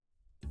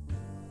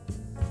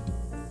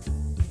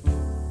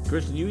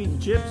Christian, you eating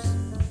chips?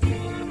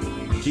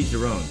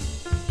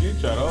 Chicharrones.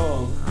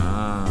 Chicharrón.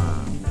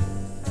 Ah.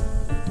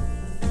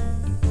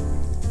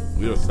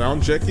 We are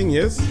sound checking,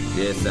 yes?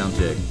 Yeah, sound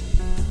check.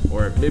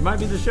 Or it might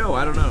be the show,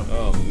 I don't know.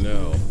 Oh,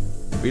 no.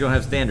 We don't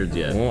have standards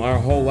yet. Well, our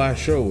whole last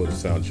show was a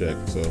sound check,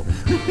 so.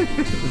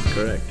 That's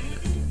correct.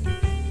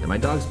 And my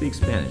dog speaks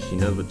Spanish. She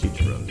knows what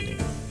chicharrones mean.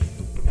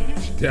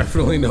 She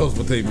definitely knows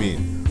what they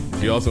mean.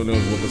 She also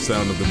knows what the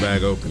sound of the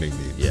bag opening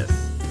means.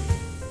 Yes.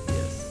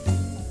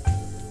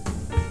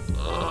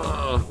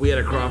 We had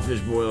a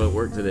crawfish boil at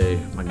work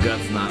today. My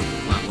gut's not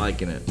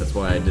liking it. That's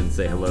why I didn't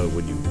say hello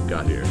when you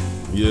got here.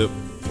 Yep.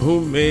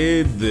 Who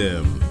made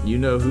them? You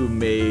know who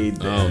made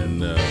them. Oh,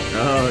 no.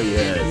 Oh,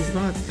 yes. He's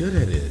not good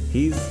at it.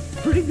 He's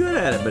pretty good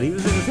at it, but he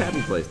was in his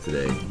happy place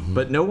today.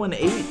 But no one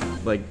ate.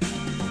 Like,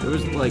 there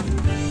was like,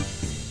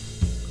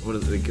 what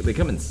is it? They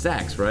come in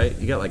sacks, right?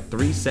 You got like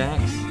 3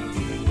 sacks.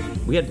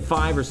 We had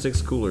 5 or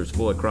 6 coolers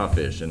full of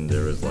crawfish, and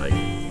there was like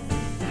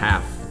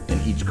half in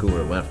each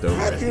cooler left over.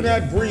 How did you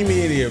not bring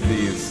me any of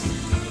these?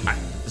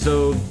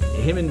 So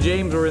him and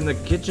James were in the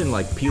kitchen,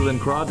 like peeling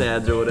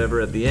crawdads or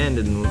whatever at the end,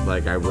 and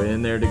like I went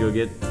in there to go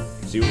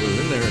see what was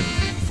in there,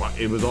 and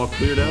it was all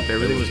cleared up.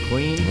 Everything was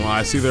clean. Well,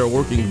 I see they're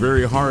working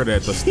very hard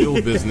at the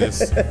still business.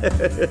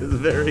 It was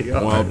very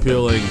hard. While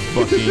peeling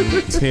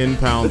fucking 10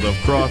 pounds of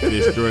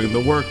crawfish during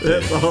the workday.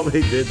 That's all they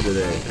did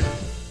today.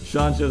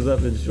 Sean shows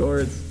up in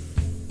shorts.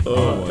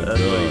 Oh my That's what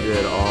he God.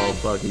 did all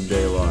fucking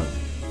day long.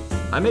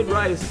 I made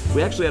rice.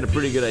 We actually had a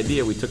pretty good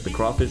idea. We took the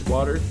crawfish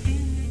water,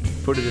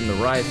 put it in the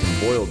rice, and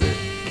boiled it.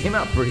 Came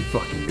out pretty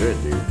fucking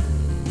good, dude.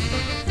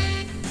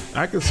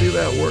 I can see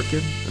that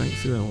working.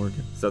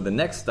 So the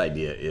next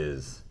idea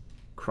is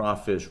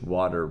crawfish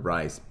water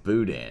rice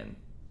boudin.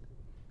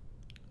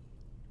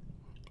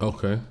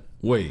 Okay.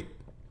 Wait.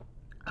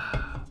 I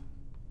gotta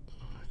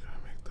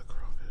make the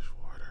crawfish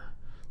water.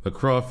 The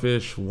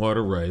crawfish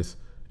water rice,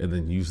 and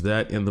then use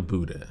that in the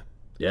boudin.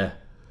 Yeah.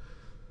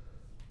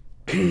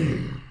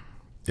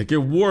 It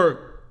could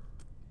work.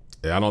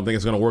 I don't think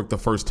it's gonna work the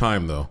first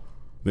time though.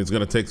 It's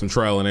gonna take some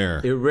trial and error.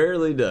 It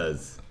rarely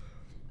does.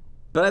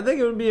 But I think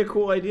it would be a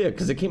cool idea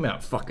because it came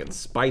out fucking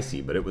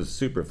spicy, but it was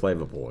super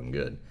flavorful and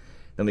good.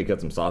 Then we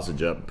cut some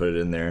sausage up and put it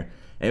in there.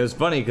 And it was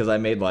funny because I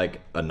made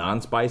like a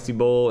non-spicy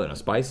bowl and a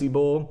spicy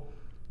bowl.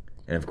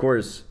 And of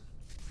course,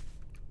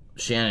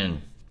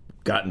 Shannon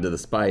got into the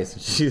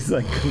spice. She's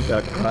like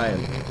out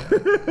crying.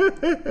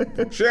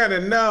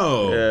 Shannon,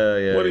 no.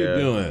 Yeah. What are you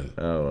doing?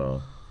 Oh,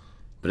 well.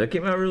 But it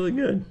came out really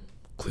good.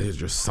 Clears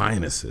your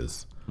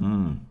sinuses.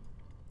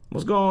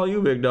 What's going on with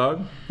you, big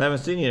dog? Haven't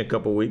seen you in a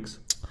couple weeks.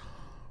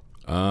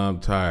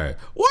 I'm tired.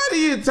 What are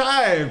you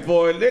tired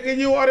for, nigga?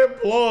 You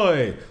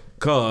unemployed.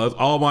 Cause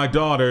all my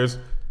daughters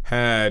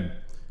had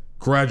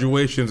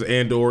graduations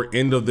and or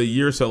end of the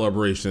year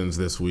celebrations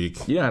this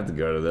week. You don't have to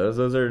go to those.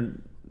 Those are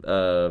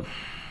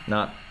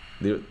not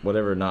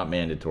whatever not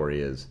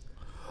mandatory is.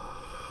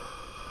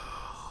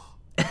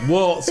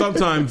 Well,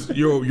 sometimes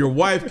your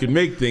wife can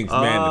make things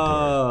mandatory.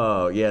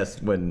 Oh,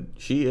 yes. When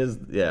she is,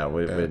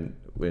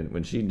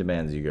 when she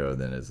demands you go,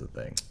 then it's the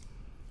thing.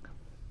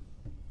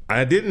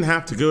 I didn't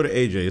have to go to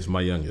AJ's,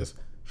 my youngest.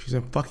 She's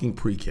in fucking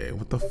pre-K.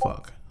 What the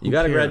fuck? You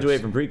got to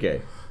graduate from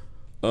pre-K.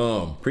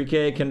 Um,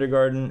 Pre-K,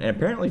 kindergarten, and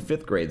apparently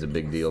 5th grade's a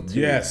big deal too.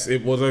 Yes,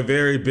 it was a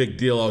very big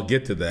deal. I'll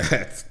get to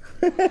that.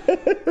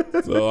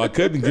 So I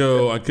couldn't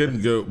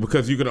go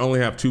because you can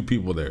only have 2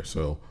 people there.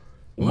 So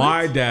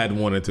my dad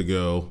wanted to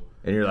go.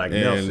 And you're like, and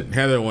Nelson.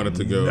 Heather wanted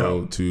to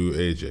go to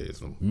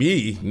AJ's.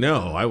 Me?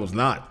 No, I was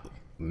not.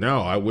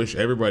 No, I wish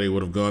everybody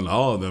would have gone to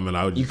all of them, and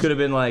I would. You could have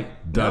been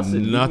like, done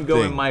Nelson, nothing. you can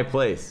go in my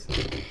place.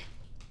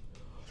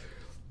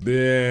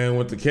 Then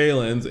went to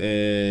Kaylin's,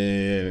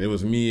 and it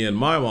was me and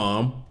my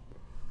mom,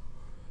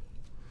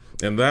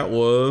 and that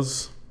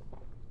was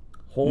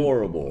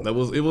horrible.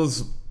 It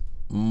was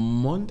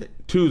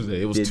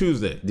Tuesday. It was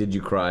Tuesday. Did you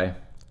cry?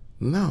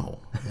 No.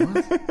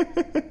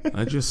 What?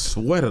 I just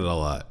sweated a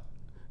lot.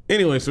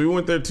 Anyway, so we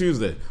went there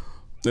Tuesday,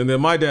 and then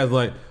my dad's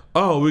like,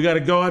 "Oh, we got to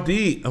go out to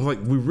eat." I'm like,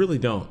 "We really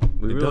don't.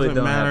 We it really doesn't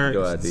don't matter. have to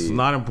go out to it's eat.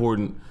 not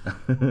important."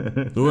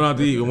 We went out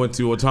to eat. We went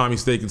to Otami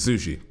Steak and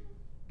Sushi.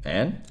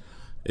 And?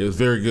 It was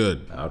very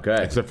good. Okay.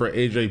 Except for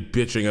AJ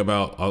bitching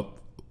about a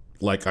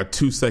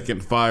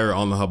 2-second fire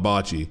on the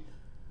hibachi.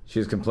 She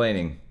was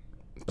complaining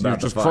She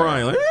about was just the fire.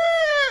 crying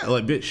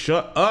like, bitch,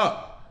 shut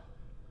up.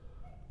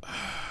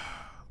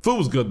 Food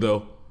was good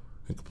though.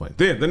 Can't complain.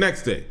 Then the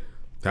next day,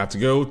 have to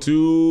go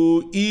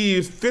to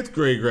Eve's 5th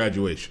grade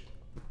graduation.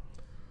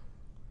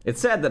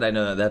 It's sad that I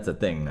know that that's a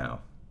thing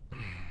now.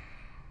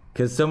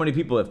 Because so many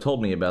people have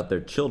told me about their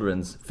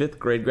children's 5th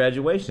grade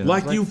graduation.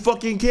 Like you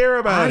fucking care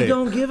about it. I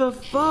don't give a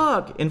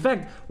fuck. In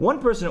fact, one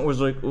person at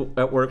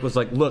work was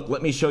like, "Look,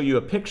 let me show you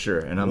a picture,"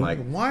 and I'm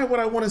like, why would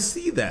I want to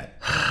see that?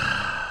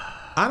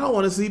 I don't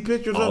want to see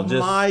pictures "I'll of just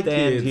my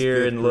stand kids' here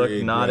 5th and look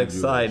grade not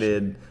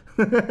graduation."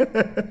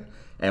 excited."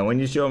 And when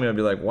you show me, I'll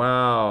be like,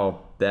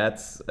 "Wow,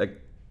 that's a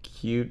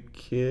cute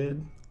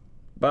kid."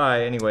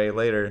 Bye. Anyway,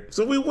 later.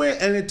 So we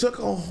went, and it took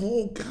a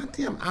whole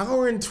goddamn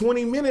hour and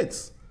 20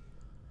 minutes.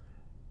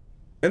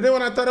 And then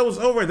when I thought it was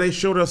over, they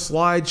showed a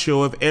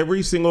slideshow of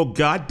every single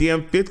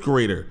goddamn 5th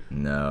grader.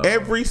 No.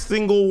 Every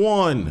single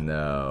one.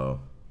 No.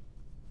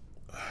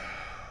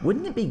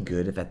 Wouldn't it be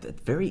good if at the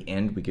very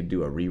end we could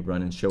do a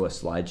rerun and show a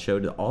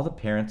slideshow to all the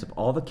parents of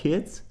all the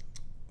kids?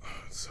 Oh,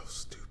 it's so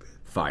stupid.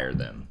 Fire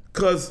them.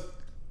 Because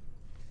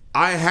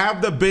I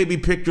have the baby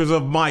pictures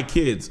of my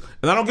kids,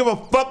 and I don't give a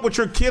fuck what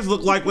your kids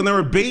look like when they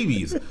were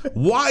babies.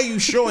 Why are you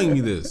showing me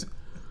this?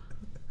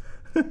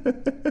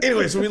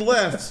 Anyway, so we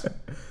left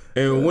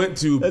and we went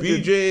to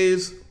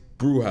BJ's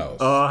Brew House.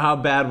 Oh, how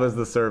bad was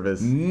the service?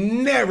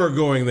 Never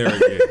going there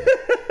again.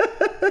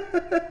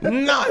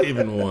 Not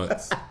even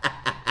once.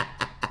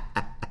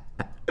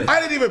 I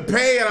didn't even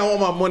pay, and I want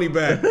my money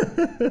back.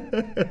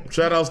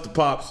 Shout outs to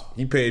Pops.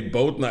 He paid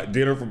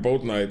dinner for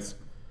both nights.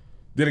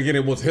 Then again,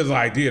 it was his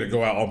idea to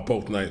go out on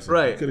both nights.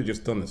 Right. He could have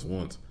just done this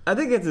once. I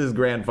think it's his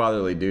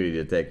grandfatherly duty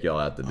to take y'all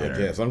out to dinner. I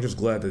guess. I'm just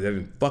glad that they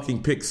didn't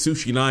fucking pick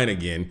Sushi 9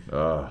 again.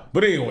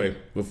 But anyway,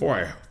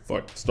 before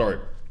I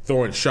start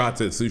throwing shots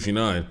at Sushi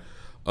 9,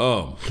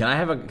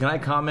 Can I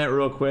comment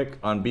real quick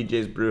on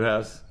BJ's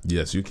Brewhouse?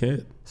 yes, you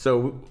can.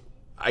 So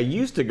I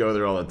used to go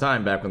there all the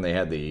time back when they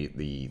had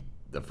the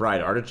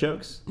fried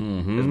artichokes.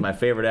 Mm-hmm. It was my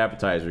favorite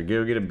appetizer.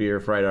 Go get a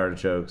beer, fried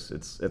artichokes.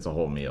 It's a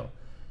whole meal.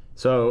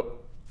 So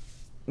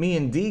me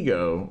and D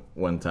go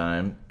one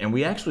time, and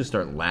we actually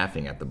start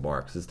laughing at the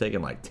bar because it's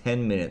taken like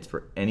 10 minutes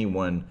for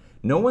anyone.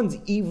 No one's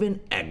even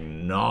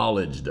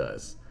acknowledged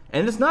us.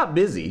 And it's not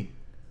busy.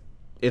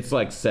 It's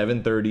like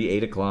 7:30,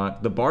 8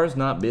 o'clock. The bar's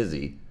not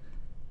busy.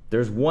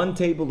 There's one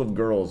table of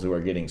girls who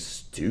are getting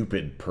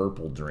stupid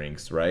purple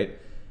drinks, right?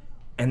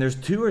 And there's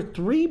 2 or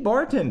 3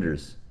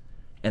 bartenders.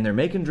 And they're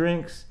making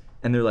drinks,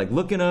 and they're like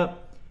looking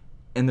up,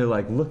 and they're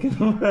like looking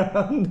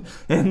around,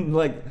 and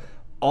like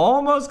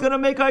almost gonna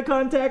make eye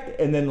contact,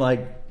 and then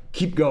like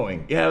keep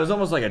going. Yeah, it was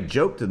almost like a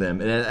joke to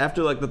them. And then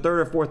after like the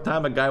 3rd or 4th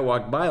time a guy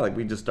walked by, like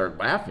we just start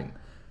laughing.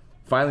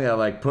 Finally, I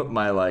like put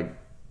my like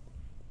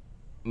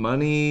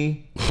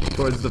money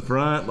towards the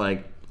front,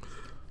 like.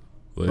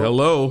 Well,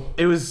 hello.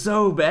 It was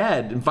so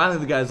bad. And finally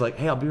the guy's like,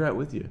 hey, I'll be right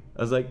with you.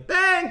 I was like,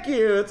 thank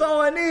you. It's all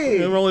I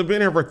need. I've only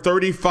been here for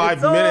 35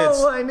 it's minutes.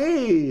 all I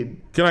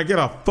need. Can I get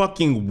a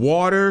fucking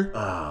water?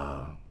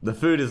 The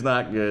food is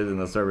not good and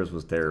the service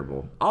was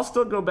terrible. I'll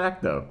still go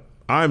back though.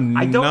 I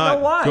don't know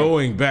why.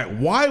 Going back.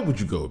 Why would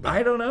you go back?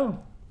 I don't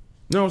know.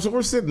 No, so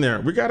we're sitting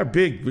there. We got a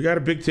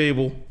big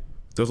table.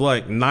 There's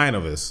like 9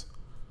 of us.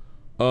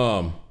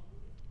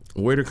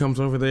 Waiter comes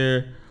over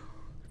there,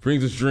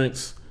 brings us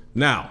drinks.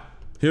 Now,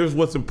 here's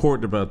what's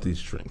important about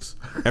these drinks.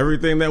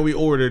 Everything that we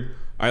ordered,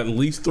 at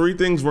least 3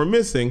 things were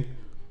missing,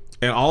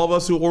 and all of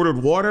us who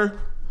ordered water,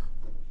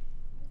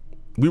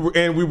 we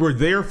were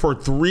there for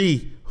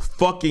 3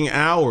 fucking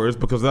hours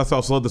because that's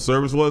how slow the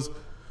service was.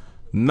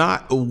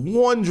 Not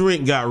one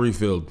drink got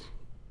refilled.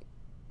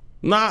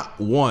 Not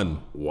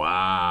one.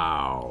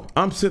 Wow.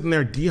 I'm sitting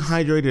there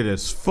dehydrated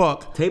as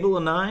fuck. Table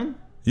of 9?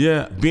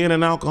 Yeah, being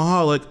an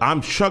alcoholic,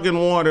 I'm chugging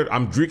water.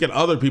 I'm drinking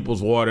other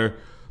people's water.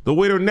 The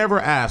waiter never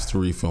asked to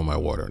refill my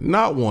water.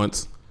 Not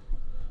once.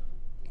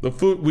 The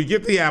food, we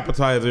get the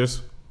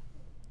appetizers.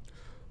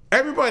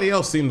 Everybody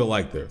else seemed to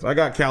like theirs. I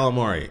got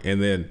calamari.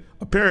 And then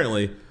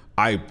apparently,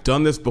 I've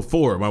done this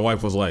before. My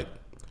wife was like,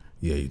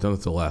 yeah, you've done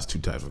this the last 2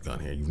 times we've gone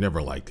here. You've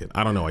never liked it.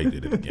 I don't know why you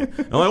did it again.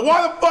 I'm like,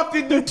 why the fuck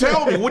didn't you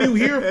tell me? What are you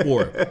here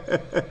for?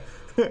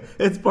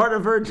 It's part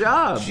of her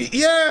job.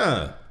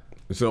 Yeah.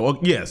 So,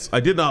 yes, I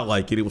did not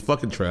like it. It was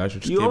fucking trash.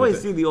 You always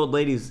see the old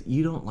ladies,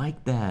 you don't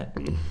like that.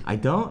 I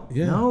don't?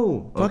 Yeah.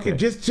 No. Fucking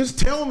Okay. just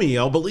tell me.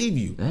 I'll believe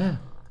you. Yeah.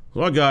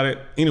 So I got it.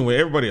 Anyway,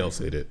 everybody else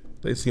ate it.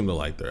 They seem to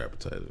like their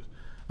appetizers.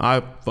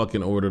 I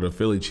fucking ordered a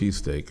Philly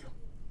cheesesteak.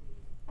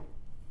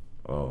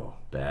 Oh,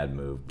 bad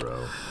move,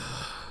 bro.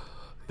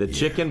 The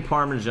chicken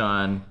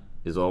parmesan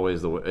is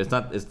always the way. It's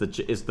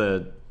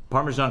the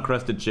parmesan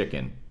crusted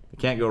chicken. You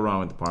can't go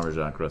wrong with the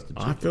parmesan crusted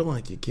chicken. I feel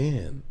like you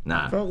can.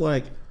 Nah. I felt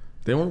like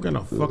they weren't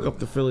gonna fuck up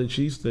the Philly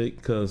cheesesteak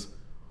because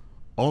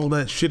all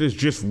that shit is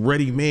just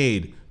ready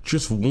made.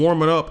 Just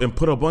warm it up and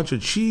put a bunch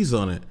of cheese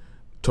on it.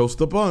 Toast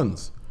the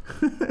buns.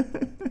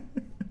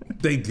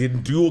 They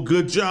didn't do a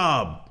good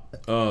job.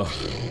 I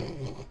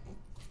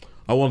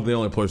wasn't the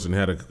only person who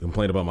had a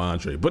complaint about my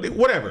entree, but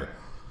whatever.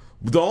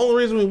 The only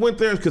reason we went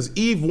there is because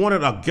Eve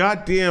wanted a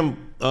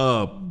goddamn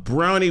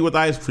brownie with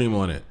ice cream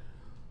on it.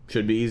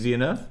 Should be easy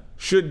enough.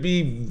 Should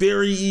be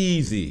very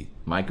easy.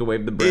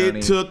 Microwave the brownie.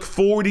 It took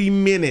 40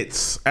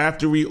 minutes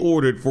after we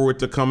ordered for it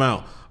to come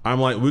out. I'm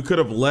like, we could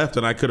have left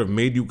and I could have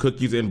made you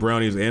cookies and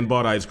brownies and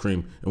bought ice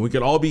cream and we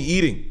could all be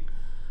eating.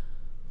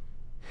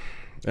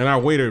 And our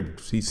waiter,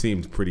 he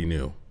seemed pretty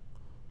new.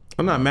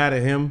 I'm not mad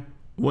at him.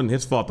 It wasn't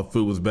his fault the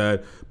food was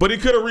bad. But he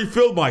could have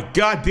refilled my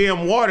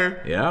goddamn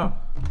water. Yeah.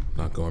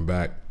 Not going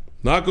back.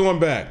 Not going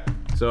back.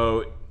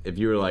 So if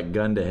you were like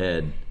gun to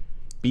head,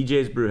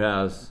 BJ's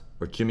Brewhouse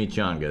or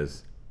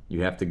Chimichangas,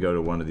 you have to go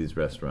to one of these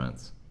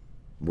restaurants.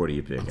 What are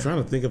you picking? I'm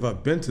trying to think if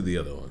I've been to the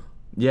other one.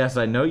 Yes,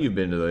 I know you've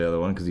been to the other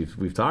one because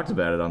we've talked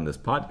about it on this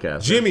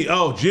podcast. Jimmy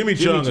Changas.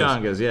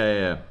 Chimichangas,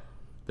 yeah.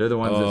 They're the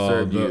ones that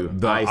served you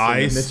the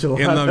ice in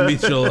the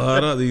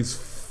michelada. These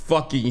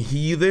fucking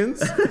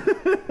heathens.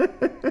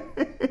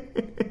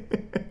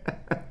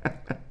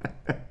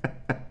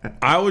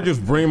 I would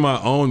just bring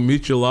my own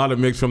michelada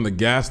mix from the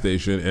gas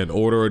station and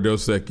order a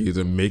Dos Equis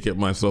and make it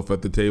myself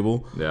at the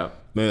table. Yeah.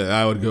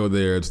 I would go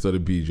there instead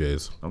of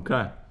BJ's.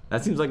 Okay.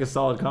 That seems like a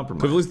solid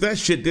compromise. Because at least that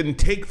shit didn't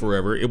take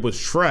forever. It was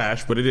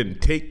trash, but it didn't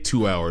take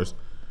 2 hours.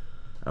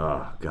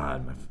 Oh,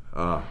 God.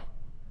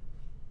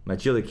 My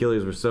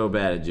chilaquiles were so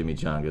bad at Jimmy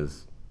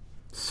Changa's.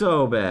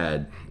 So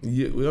bad.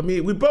 Yeah, I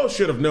mean, we both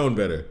should have known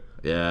better.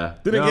 Yeah.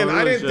 Then again,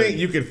 I didn't think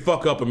you could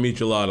fuck up a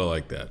michelada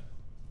like that.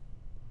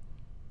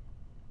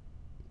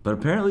 But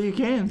apparently you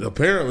can.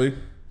 Apparently.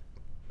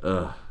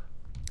 So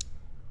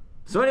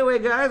anyway,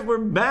 guys, we're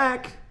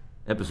back.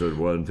 Episode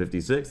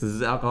 156. This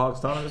is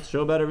Alcoholics Anonymous,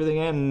 show about everything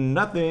and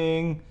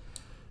nothing.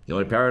 The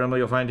only power number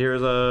you'll find here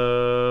is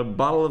a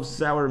bottle of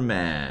sour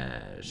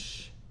mash.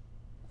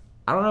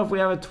 I don't know if we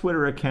have a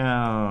Twitter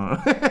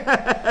account.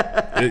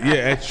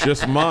 Yeah, it's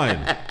just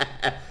mine.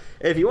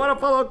 If you want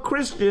to follow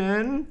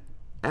Christian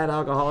at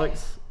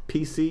Alcoholics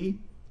PC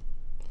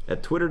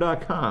at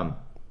twitter.com.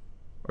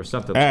 Or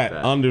something like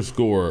that. _,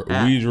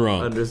 we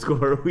drunk.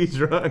 _ we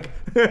drunk.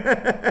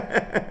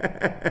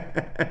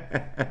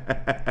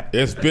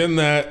 It's been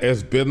that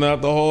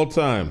the whole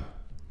time.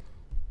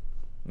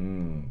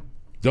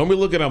 Don't be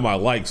looking at my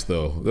likes,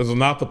 though. Those are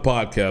not the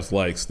podcast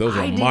likes. Those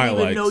are my likes. I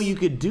didn't even know you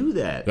could do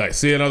that. Like,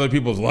 seeing other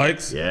people's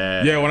likes?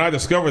 Yeah. Yeah, when I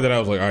discovered that, I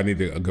was like, I need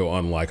to go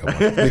unlike them.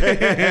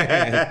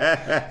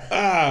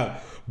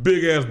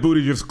 Big ass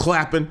booty just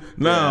clapping.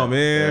 No,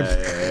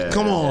 man.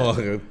 Come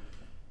on.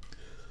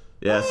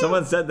 Yeah,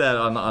 someone said that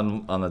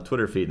on the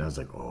Twitter feed, and I was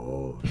like,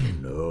 oh,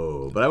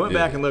 no. But I went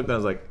back and looked, and I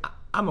was like,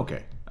 I'm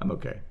okay.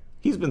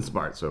 He's been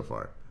smart so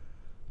far.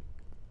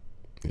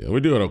 Yeah, we're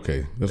doing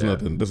okay. There's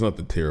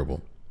nothing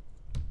terrible.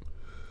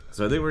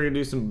 So I think we're going to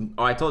do some...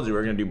 Oh, I told you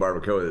we're going to do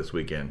barbacoa this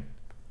weekend.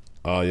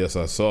 Yes,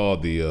 I saw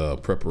the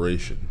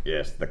preparation.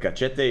 Yes, the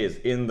cachete is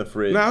in the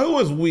fridge. Now, who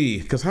was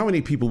we? Because how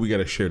many people we got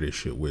to share this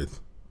shit with?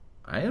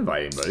 I didn't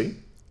invite anybody.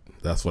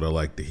 That's what I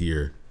like to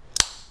hear.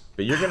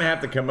 But you're going to have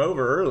to come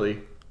over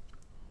early.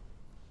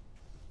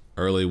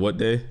 Early what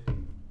day?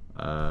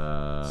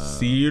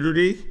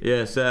 Saturday?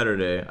 Yeah,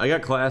 Saturday. I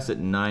got class at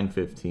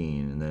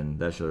 9:15, and then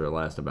that should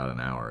last about an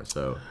hour.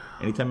 So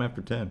anytime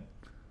after 10.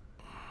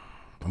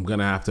 I'm going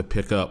to have to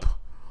pick up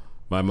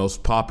my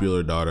most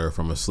popular daughter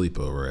from a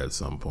sleepover at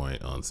some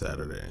point on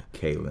Saturday.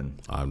 Kaylin.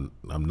 I'm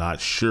not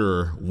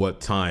sure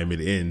what time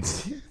it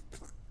ends.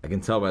 I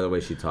can tell by the way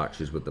she talks.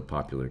 She's with the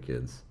popular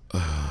kids.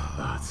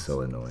 Oh, it's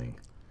so annoying.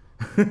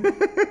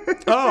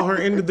 Oh, her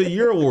end of the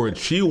year award.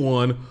 She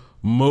won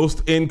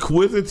Most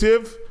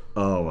Inquisitive.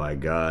 Oh my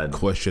God!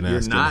 Question You're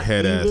asking not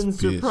head ass even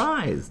bitch.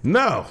 surprised.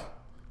 No.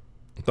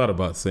 I thought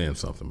about saying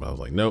something, but I was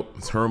like, nope,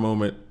 it's her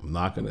moment. I'm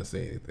not gonna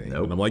say anything.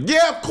 Nope. And I'm like,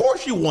 yeah, of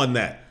course you won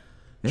that.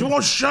 You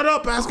won't shut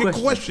up asking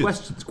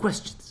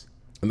questions.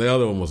 And the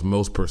other one was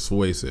most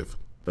persuasive.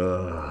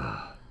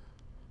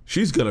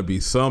 She's gonna be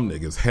some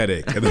nigga's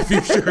headache in the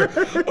future.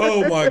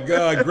 Oh my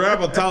God,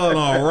 grab a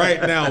Tylenol right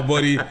now,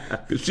 buddy.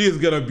 She is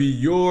gonna be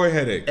your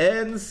headache.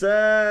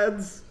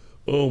 NSAIDs.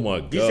 Oh my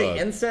God. Do you say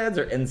NSAIDs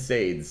or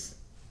NSAIDs?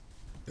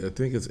 I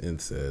think it's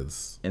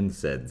NSAIDs.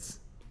 NSAIDs.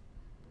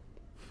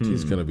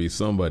 She's gonna be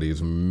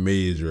somebody's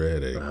major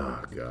headache.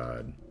 Oh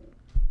God.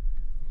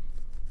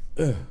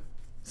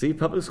 See,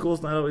 public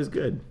school's not always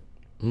good.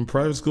 And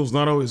private school's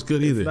not always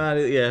good either.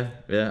 Yeah.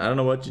 I don't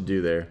know what you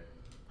do there.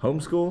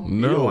 Homeschool?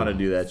 No. You don't want to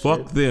do that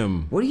Fuck shit.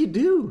 them. What do you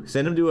do?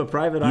 Send them to a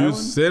private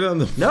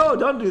island? No,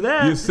 don't do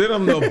that. You send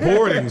them to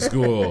boarding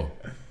school.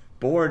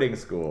 Boarding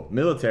school.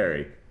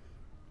 Military.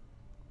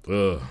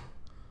 I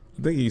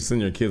think you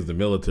send your kids to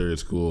military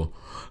school.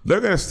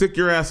 They're gonna stick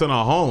your ass in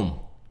a home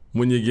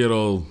when you get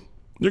old.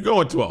 You're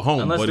going to a home,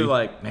 Unless buddy. they're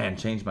like, man,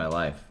 changed my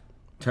life.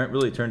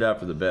 Really turned out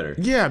for the better.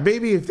 Yeah,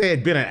 maybe if they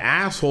had been an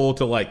asshole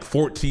to like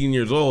 14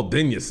 years old,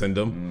 then you send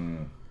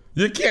them.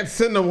 You can't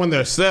send them when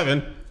they're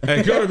 7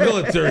 and go to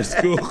military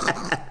school.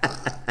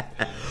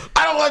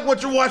 I don't like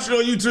what you're watching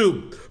on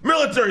YouTube.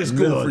 Military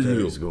school for you.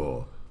 Military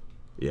school.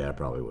 Yeah, it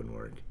probably wouldn't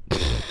work.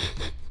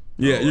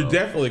 Yeah, you're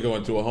definitely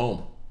going to a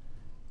home.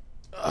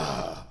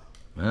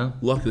 Well,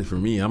 Luckily for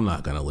me, I'm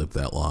not gonna live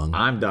that long.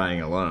 I'm dying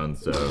alone,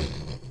 so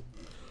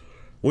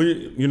Well,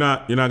 you're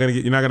not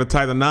gonna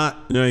tie the knot.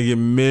 You're gonna get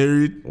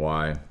married.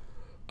 why?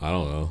 I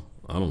don't know.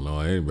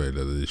 Anybody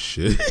does this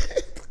shit.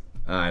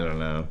 I don't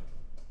know.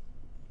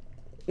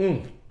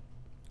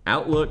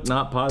 Outlook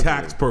not positive.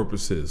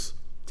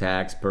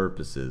 Tax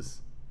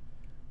purposes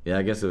Yeah,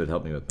 I guess it would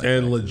help me with that.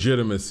 and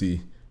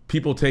legitimacy.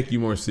 People take you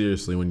more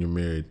seriously when you're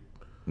married.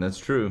 That's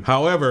true.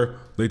 However,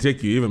 they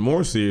take you even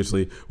more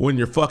seriously when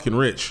you're fucking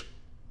rich.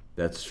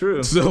 That's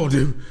true. So,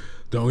 dude,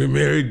 don't get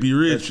married, be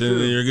rich, That's and true.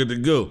 then you're good to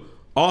go.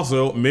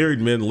 Also, married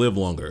men live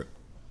longer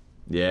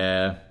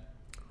Yeah.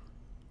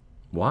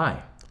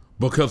 Why?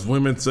 because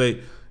women say,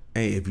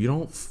 hey, if you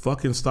don't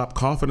fucking stop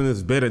coughing in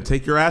this bed and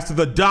take your ass to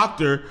the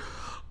doctor,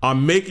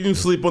 I'm making you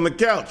sleep on the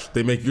couch.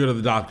 They make you go to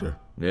the doctor.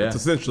 Yeah. That's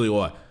essentially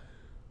why.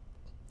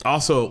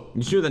 Also,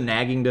 You sure the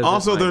nagging doesn't?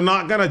 also, they're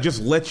not gonna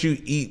just let you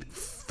eat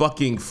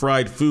fucking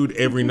fried food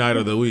every night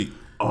of the week.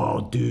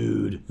 Oh,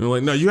 dude. They're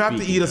like, no, you have to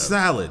Speaking eat a of-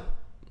 salad.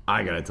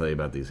 I gotta tell you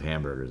about these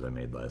hamburgers I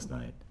made last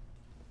night.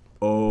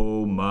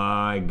 Oh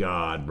my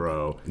god,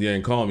 bro. Yeah,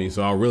 and call me,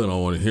 so I really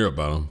don't want to hear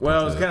about them.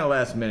 Well, it was kind of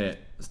last minute.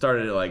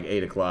 Started at like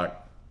 8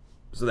 o'clock.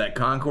 So that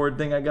Concord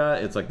thing I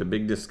got, it's like the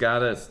big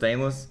Discata, it's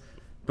stainless.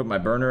 Put my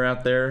burner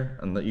out there,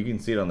 and you can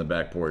see it on the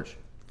back porch.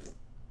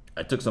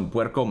 I took some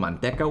puerco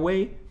manteca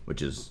whey,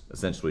 which is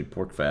essentially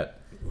pork fat,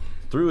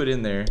 threw it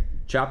in there,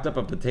 chopped up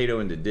a potato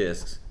into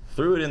discs,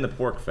 threw it in the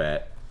pork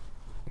fat,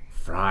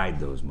 fried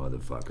those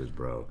motherfuckers,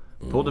 bro.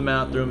 Pulled them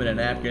out, threw them in a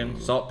napkin,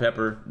 salt,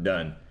 pepper,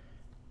 done.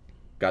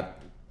 Got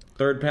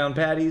third-pound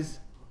patties,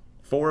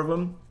 4 of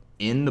them,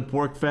 in the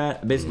pork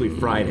fat. Basically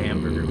fried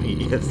hamburger meat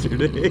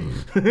yesterday.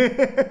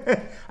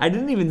 I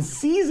didn't even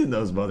season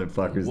those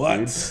motherfuckers, What?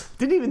 dude.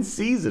 Didn't even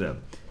season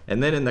them.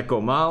 And then in the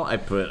comal, I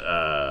put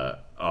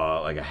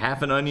like a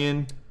half an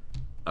onion,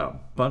 a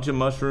bunch of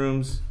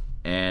mushrooms,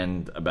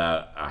 and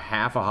about a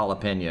half a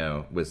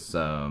jalapeno with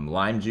some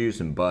lime juice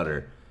and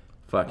butter.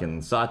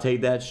 Fucking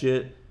sauteed that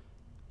shit.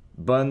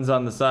 Buns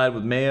on the side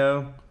with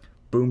mayo.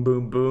 Boom,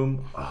 boom,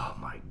 boom. Oh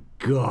my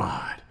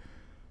god.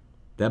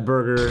 That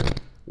burger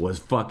was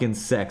fucking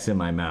sex in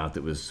my mouth.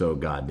 It was so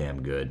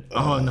goddamn good.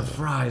 Oh, and the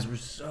fries were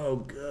so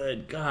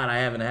good. God, I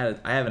haven't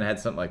had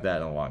something like that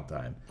in a long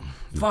time.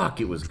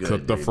 Fuck, it was good.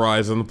 Cook the dude.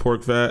 fries in the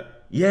pork fat.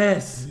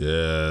 Yes.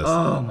 Yes.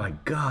 Oh my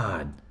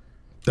god.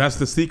 That's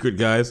the secret,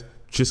 guys.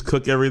 Just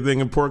cook everything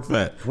in pork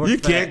fat. Pork you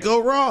fat. can't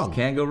go wrong.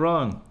 Can't go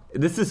wrong.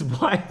 This is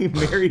why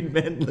married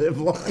men live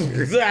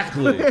longer.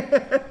 Exactly.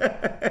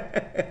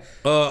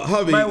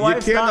 Hubby, My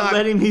wife's you cannot not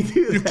letting me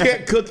do that. You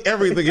can't cook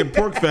everything in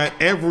pork fat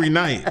every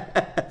night.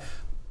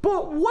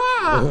 But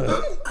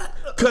why?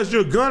 Because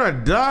you're gonna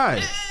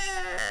die.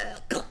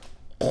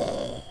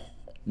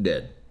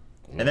 Dead.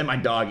 And then my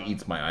dog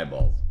eats my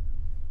eyeballs.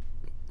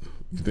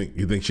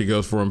 You think she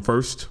goes for him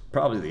first?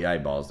 Probably the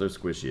eyeballs. They're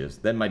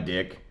squishiest. Then my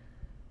dick.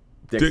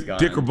 Dick's gone.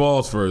 Dick or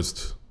balls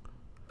first?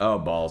 Oh,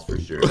 balls for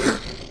sure.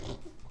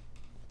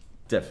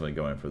 Definitely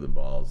going for the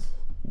balls.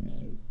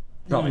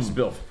 Probably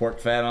spill pork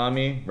fat on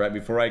me right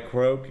before I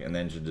croak, and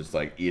then she'll just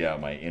like eat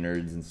out my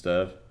innards and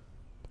stuff.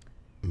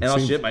 And I'll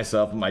shit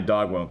myself, and my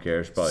dog won't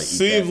care. She'll probably eat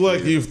Seems that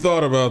like too. you've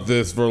thought about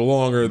this for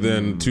longer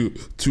than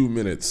two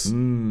minutes.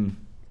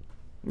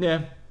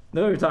 Yeah.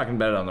 No, we were talking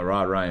about it on the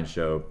Rod Ryan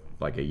show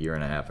like a year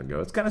and a half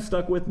ago. It's kind of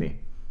stuck with me.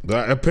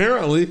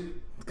 Apparently.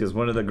 Because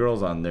one of the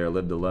girls on there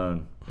lived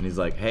alone. And he's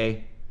like,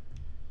 hey,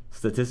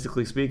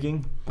 statistically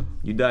speaking,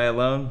 you die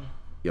alone,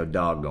 your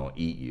dog gonna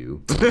eat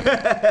you.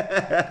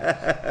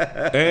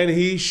 And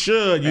he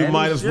should. You And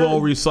might he as well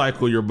should.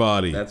 recycle your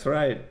body. That's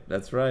right.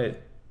 That's right.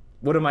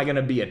 What am I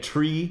gonna be, a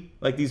tree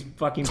like these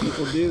fucking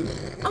people do?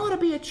 I wanna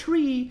be a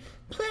tree.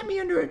 Plant me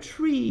under a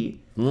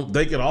tree. Well,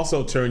 they can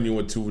also turn you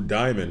into a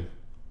diamond.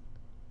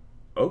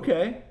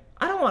 Okay.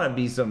 I don't wanna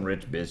be some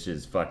rich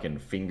bitch's fucking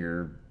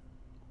finger,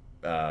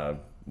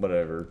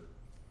 whatever.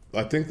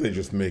 I think they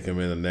just make them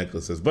into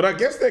necklaces. But I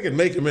guess they can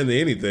make them into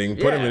anything,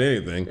 put them in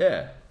anything.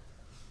 Yeah.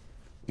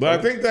 But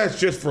I think that's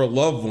just for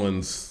loved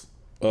ones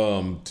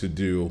to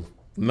do,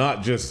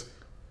 not just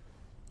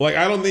like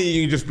I don't think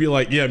you can just be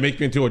like, yeah, make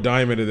me into a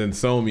diamond and then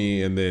sell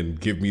me and then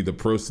give me the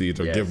proceeds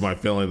or Yes. give my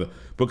family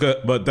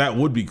but that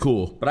would be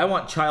cool. But I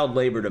want child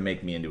labor to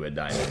make me into a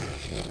diamond.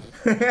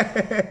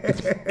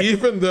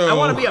 Even though I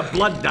want to be a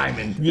blood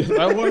diamond.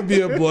 I want to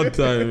be a blood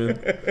diamond.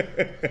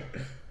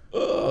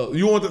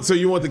 You want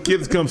the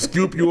kids to come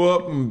scoop you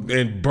up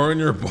and burn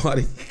your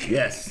body?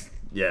 Yes.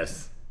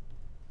 Yes.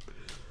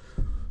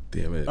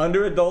 Damn it.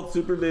 Under adult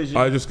supervision.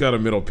 I just got a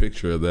middle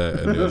picture of that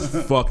and it was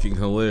fucking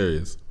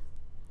hilarious.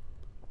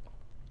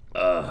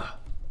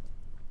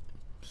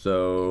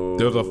 So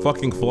There's a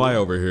fucking fly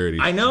over here and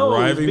he's I know,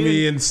 driving he's been- me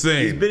He's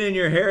insane. been in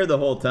your hair the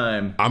whole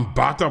time. I'm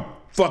about to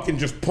fucking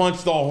just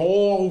punch the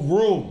whole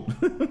room.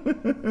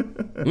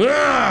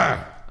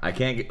 Ah! I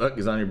can't get. Look,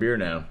 he's on your beer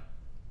now.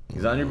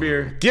 He's on your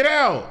beer. Get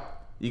out!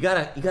 You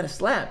gotta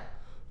slap.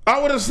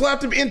 I would have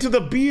slapped him into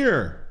the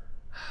beer.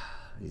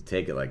 You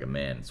take it like a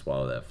man and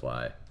swallow that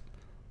fly.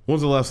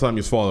 When's the last time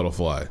you swallowed a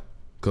fly?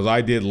 Because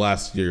I did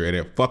last year and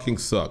it fucking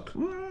sucked.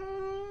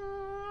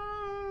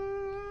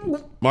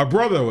 My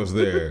brother was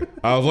there.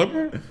 I was like,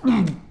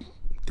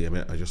 damn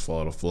it, I just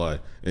swallowed a fly.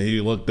 And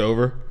he looked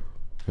over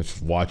and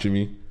just watching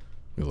me.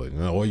 He was like,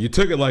 no, well, you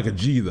took it like a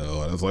G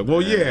though. And I was like,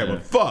 well, yeah,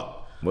 but fuck.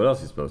 What else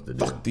are you supposed to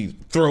do? Fuck these.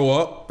 Throw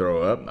up.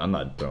 Throw up? I'm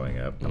not throwing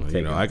up. I'm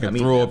taking. I can I'm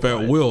eating throw that up at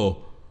fly.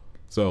 will.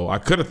 So I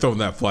could have thrown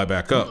that fly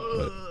back up.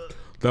 But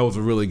that was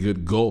a really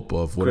good gulp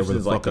of whatever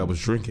Christian's the fuck like I was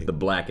drinking. The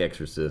Black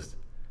Exorcist.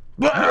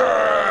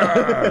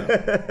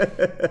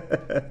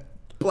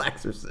 Black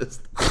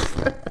Exorcist.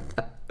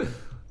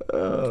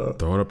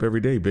 Throwing up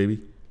every day,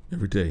 baby.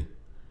 Every day.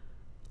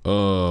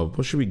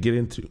 What should we get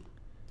into?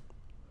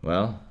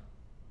 Well,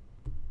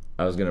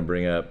 I was gonna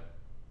bring up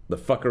the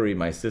fuckery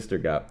my sister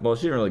got. Well,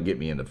 she didn't really get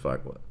me into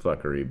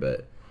fuckery,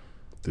 but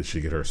Did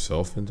she get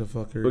herself into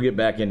fuckery? we'll get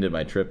back into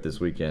my trip this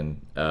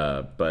weekend.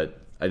 But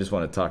I just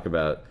want to talk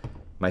about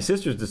my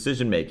sister's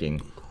decision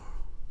making,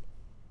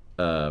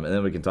 and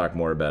then we can talk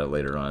more about it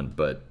later on,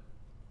 but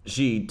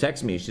she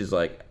texts me, she's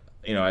like,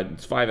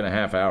 it's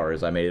 5.5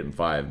 hours, I made it in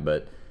 5,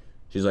 but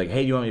she's like,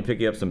 hey, do you want me to pick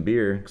you up some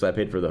beer? Because I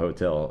paid for the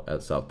hotel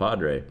at South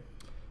Padre.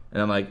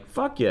 And I'm like,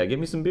 fuck yeah, give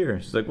me some beer.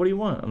 She's like, what do you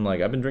want? I'm like,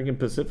 I've been drinking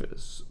Pacifico.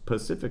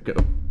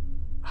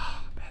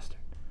 Bastard.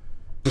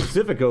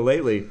 Pacifico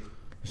lately.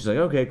 She's like,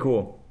 okay,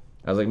 cool.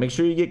 I was like, make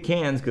sure you get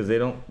cans because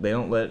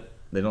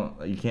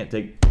you can't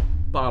take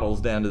bottles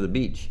down to the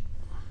beach.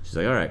 She's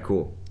like, all right,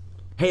 cool.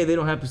 Hey, they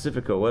don't have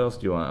Pacifico. What else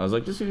do you want? I was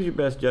like, just use your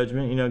best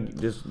judgment.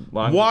 Just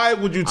why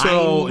would you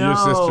tell your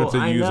sister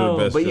to use her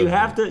best judgment? But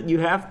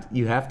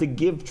you have to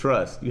give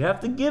trust. You have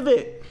to give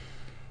it.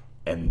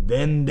 And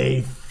then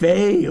they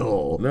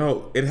fail.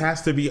 No, it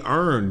has to be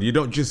earned. You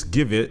don't just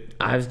give it.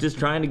 I was just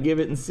trying to give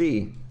it and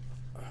see.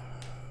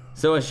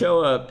 So I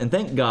show up, and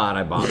thank God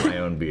I bought my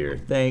own beer.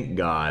 Thank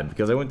God,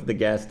 because I went to the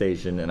gas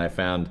station and I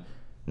found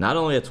not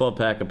only a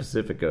 12-pack of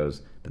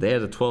Pacificos, but they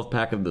had a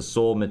 12-pack of the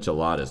Sol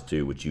Micheladas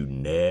too, which you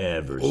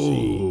never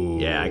see.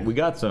 Yeah, we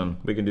got some.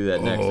 We can do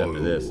that next after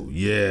this.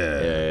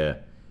 Yeah.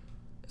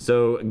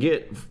 So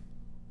get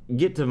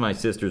to my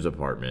sister's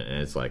apartment,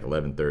 and it's like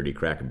 11:30.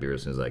 Crack a beer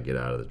as soon as I get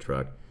out of the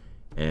truck,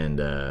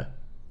 and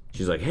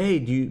she's like, "Hey,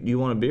 do you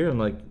want a beer?" I'm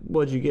like,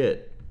 "What'd you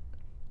get?"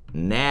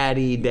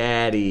 Natty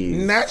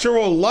Daddy's.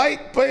 Natural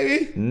light,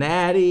 baby.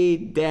 Natty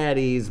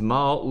Daddy's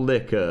malt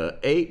liquor,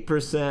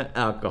 8%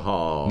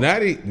 alcohol.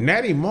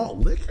 Natty malt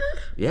liquor?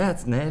 Yeah,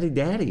 it's Natty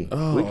Daddy.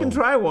 Oh, we can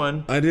try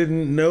one. I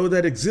didn't know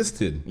that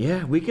existed.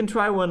 Yeah, we can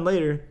try one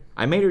later.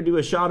 I made her do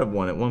a shot of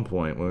one at one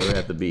point when we were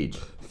at the beach.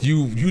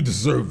 You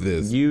deserve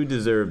this. You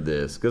deserve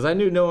this, because I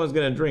knew no one was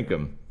going to drink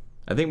them.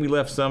 I think we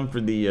left some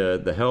for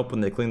the help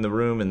when they cleaned the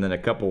room, and then a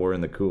couple were in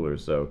the cooler.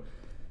 So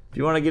if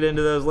you want to get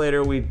into those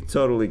later, we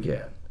totally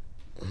can.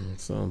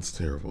 Sounds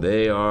terrible.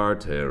 They are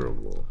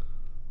terrible.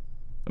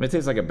 I mean, it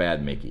tastes like a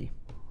bad Mickey.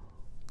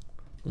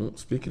 Well,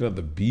 speaking of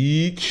the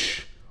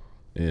beach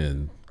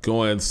and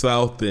going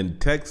south in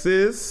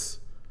Texas,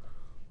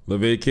 the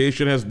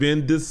vacation has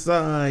been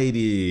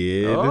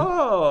decided.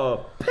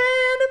 Oh, Panama.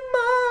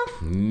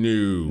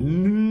 No.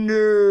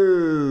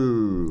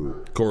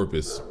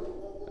 Corpus.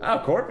 Oh,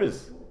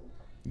 Corpus.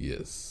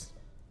 Yes.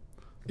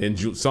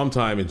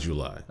 Sometime in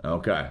July.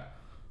 Okay.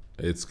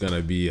 It's going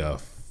to be a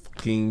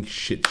fucking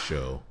shit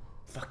show.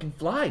 Fucking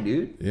fly,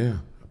 dude. Yeah.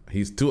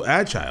 He's too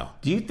agile.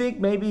 Do you think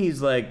maybe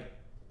he's my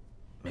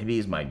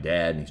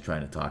dad and he's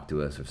trying to talk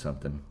to us or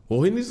something?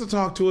 Well, he needs to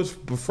talk to us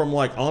from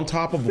like on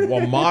top of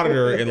a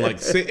monitor and like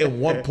sit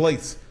in one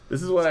place.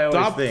 This is what I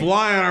always think. Stop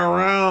flying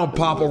around,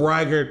 Papa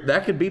Reichert.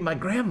 That could be my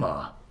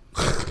grandma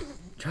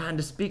trying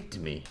to speak to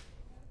me,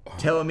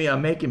 telling me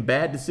I'm making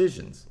bad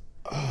decisions.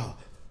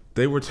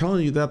 They were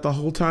telling you that the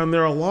whole time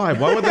they're alive.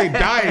 Why would they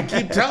die and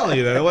keep telling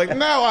you that? They're like,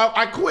 no,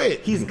 I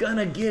quit. He's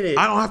gonna get it.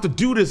 I don't have to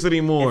do this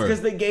anymore. It's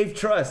because they gave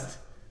trust.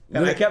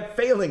 And I kept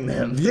failing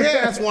them.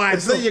 Yeah, that's why I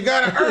say you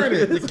gotta earn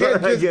it. You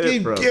can't just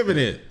keep giving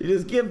it. You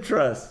just give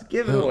trust.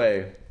 Give it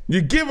away. You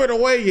give it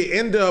away, you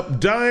end up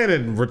dying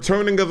and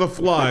returning as a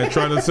fly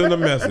trying to send a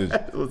message.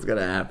 That's what's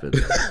gonna happen.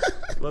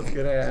 What's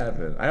gonna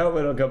happen? I hope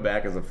I don't come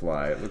back as a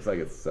fly. It looks like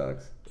it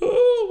sucks.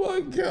 Oh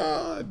my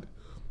God.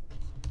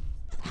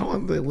 How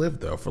long do they live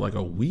though? For like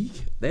a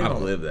week? They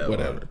don't live that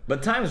long.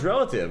 But time's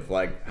relative.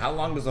 Like, how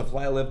long does a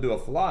fly live to a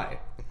fly?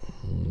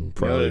 Probably,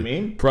 you know what I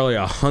mean? Probably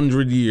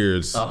 100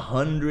 years.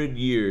 100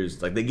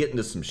 years. Like, they get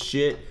into some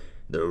shit.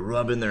 They're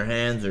rubbing their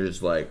hands. They're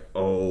just like,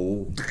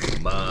 oh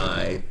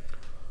my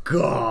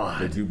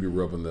God. They do be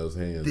rubbing those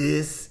hands.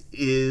 This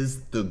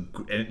is and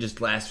it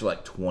just lasts for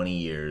like 20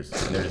 years.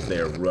 And they're just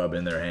there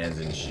rubbing their hands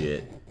and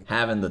shit.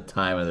 Having the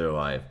time of their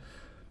life.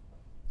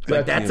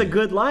 Like, that's a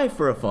good life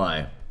for a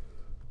fly.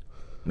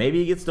 Maybe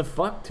he gets to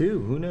fuck too.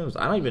 Who knows?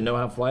 I don't even know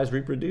how flies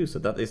reproduce. I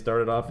thought they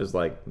started off as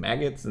like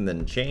maggots and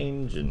then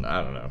change, and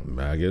I don't know.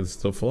 Maggots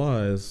to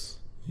flies.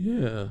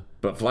 Yeah.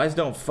 But flies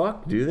don't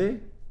fuck, do they?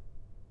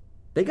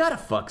 They gotta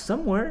fuck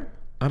somewhere.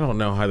 I don't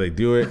know how they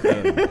do it.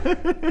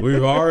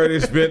 We've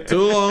already spent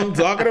too long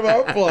talking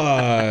about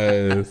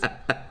flies.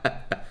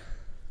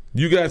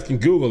 You guys can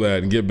Google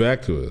that and get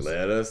back to us.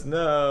 Let us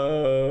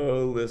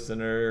know,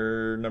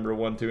 listener number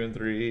 1, 2, and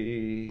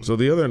 3. So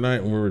the other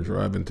night when we were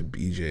driving to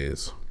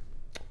BJ's,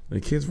 the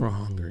kids were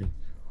hungry,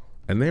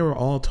 and they were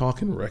all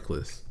talking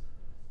reckless.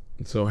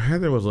 And so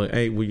Heather was like,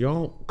 hey, will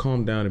y'all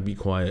calm down and be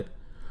quiet?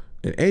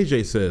 And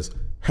AJ says,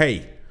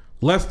 hey,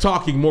 less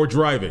talking, more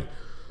driving.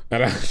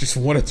 And I just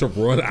wanted to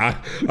run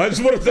out. I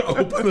just wanted to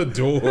open the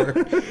door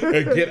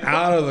and get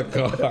out of the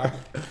car.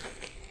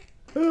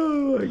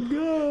 Oh, my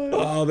God.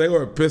 Oh, they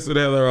were pissing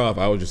Heather off.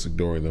 I was just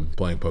ignoring them,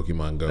 playing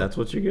Pokemon Go. That's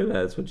what you're good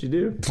at. That's what you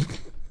do.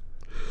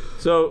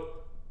 So,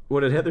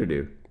 what did Heather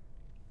do?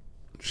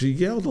 She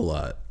yelled a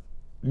lot.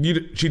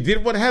 She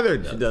did what Heather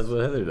does. She does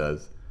what Heather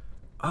does.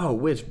 Oh,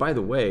 which, by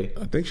the way...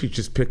 I think she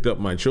just picked up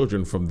my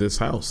children from this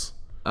house.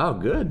 Oh,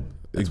 good.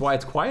 That's why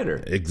it's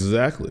quieter.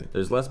 Exactly.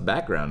 There's less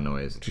background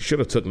noise. She should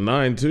have took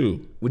 9,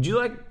 too. Would you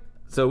like...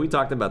 So we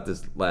talked about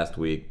this last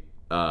week.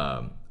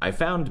 I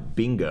found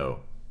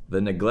Bingo, the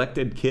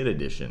Neglected Kid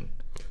edition.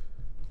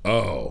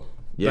 Oh,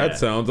 Yeah. that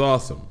sounds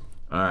awesome.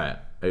 All right.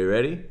 Are you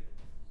ready?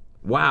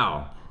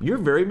 Wow. You're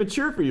very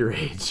mature for your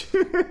age.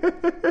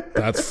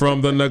 That's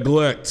from the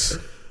neglect.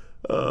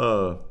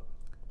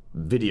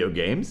 Video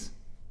games.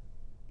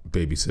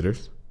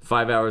 Babysitters.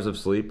 5 hours of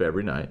sleep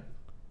every night.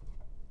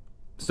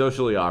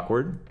 Socially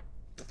awkward.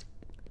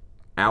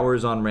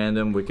 Hours on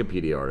random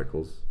Wikipedia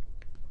articles.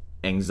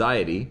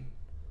 Anxiety.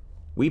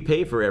 We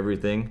pay for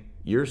everything.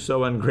 You're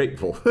so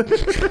ungrateful.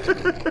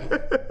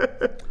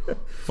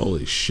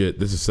 Holy shit!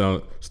 This is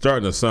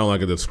starting to sound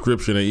like a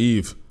description of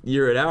Eve.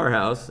 You're at our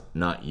house,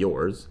 not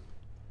yours.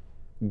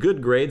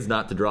 Good grades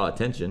not to draw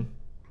attention.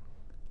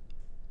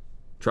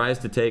 Tries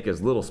to take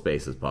as little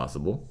space as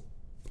possible.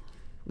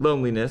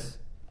 Loneliness.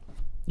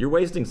 You're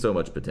wasting so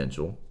much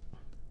potential.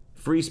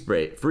 Free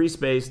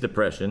space,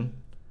 depression.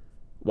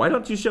 Why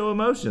don't you show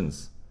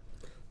emotions?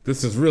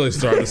 This is really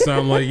starting to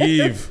sound like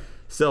Eve.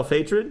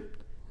 Self-hatred.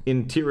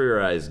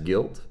 Interiorized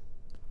guilt.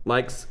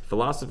 Likes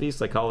philosophy,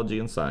 psychology,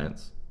 and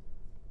science.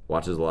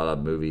 Watches a lot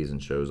of movies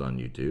and shows on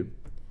YouTube.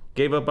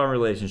 Gave up on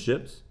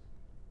relationships.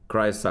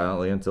 Cries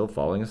silently until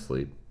falling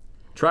asleep.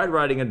 Tried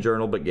writing a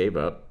journal but gave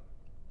up.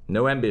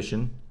 No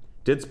ambition.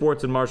 Did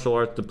sports and martial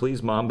arts to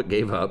please mom but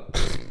gave up.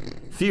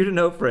 Few to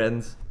no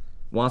friends.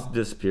 Wants to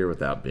disappear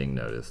without being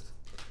noticed.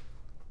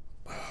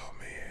 Oh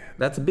man,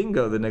 That's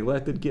Bingo, the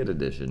Neglected Kid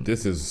edition.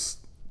 this is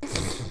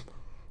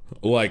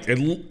like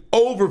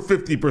over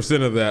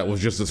 50% of that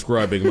was just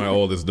describing my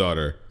oldest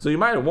daughter. So you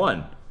might have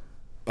won.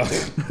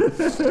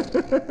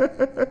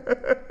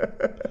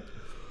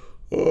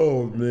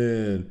 Oh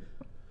man.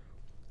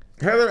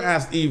 Heather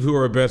asked Eve who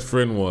her best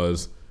friend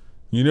was.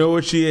 You know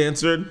what she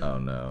answered? Oh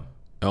no.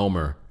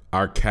 Elmer,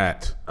 our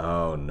cat.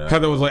 Oh no.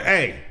 Heather was like,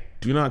 hey,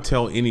 do not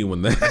tell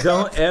anyone that.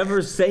 Don't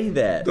ever say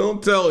that.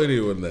 Don't tell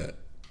anyone that.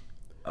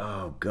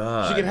 Oh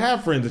god. She could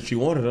have friends if she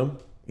wanted them.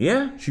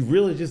 Yeah? She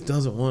really just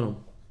doesn't want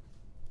them.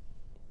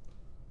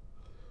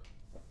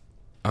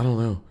 I don't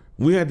know.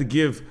 I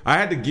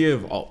had to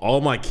give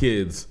all my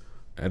kids,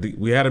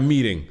 we had a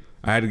meeting.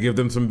 I had to give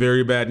them some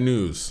very bad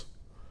news.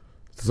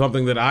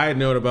 Something that I had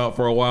known about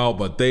for a while,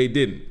 but they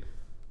didn't.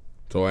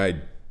 So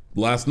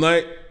last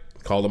night,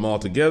 called them all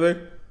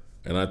together,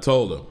 and I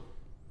told them.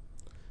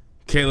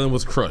 Kaylin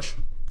was crushed.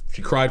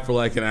 She cried for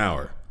like an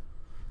hour.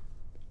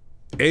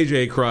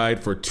 AJ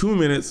cried for 2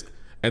 minutes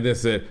and then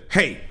said,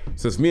 hey,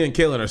 since me and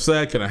Kaylin are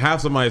sad, can I have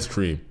some ice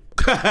cream?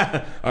 All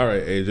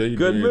right, AJ, you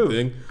Good do your move.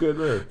 thing. Good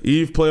move.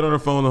 Eve played on her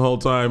phone the whole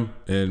time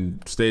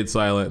and stayed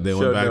silent. They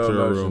went Showed back no to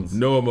her emotions. room.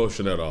 No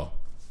emotion at all.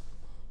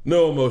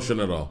 No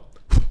emotion at all.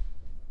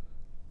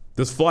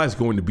 This fly is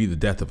going to be the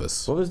death of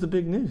us. What was the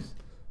big news?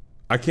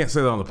 I can't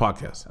say that on the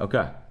podcast.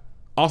 Okay.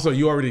 Also,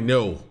 you already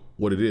know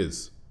what it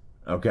is.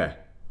 Okay.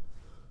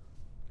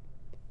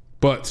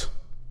 But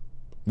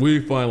we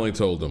finally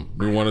told them.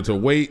 We wanted to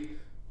wait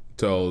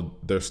till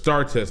their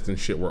star test and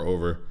shit were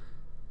over.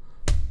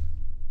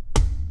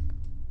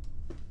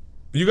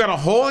 You got a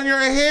hole in your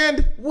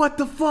hand? What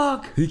the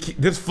fuck?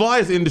 This fly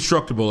is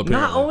indestructible,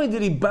 apparently. Not only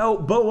did he bow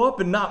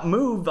up and not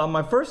move on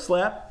my first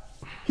slap,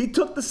 he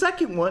took the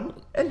second one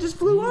and just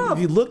flew off.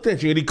 He looked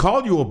at you and he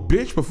called you a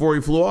bitch before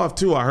he flew off,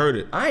 too. I heard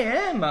it. I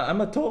am.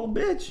 I'm a total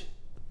bitch.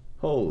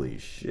 Holy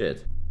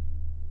shit.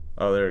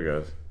 Oh, there it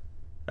goes.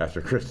 After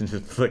Christian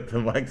just flicked the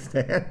mic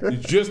stand. You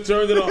just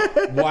turned it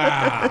off.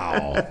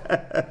 Wow.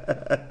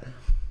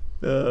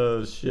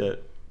 Oh,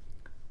 shit.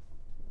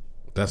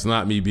 That's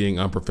not me being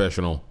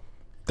unprofessional.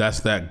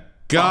 That's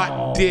that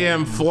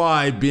goddamn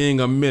fly being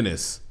a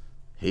menace.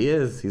 He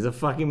is. He's a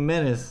fucking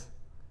menace.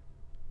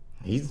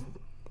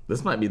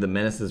 This might be the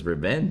Menace's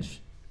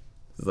revenge.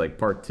 This is like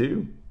part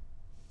 2.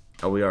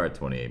 Oh, we are at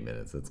 28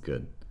 minutes. That's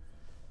good.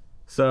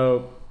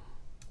 So,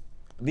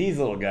 these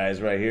little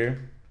guys right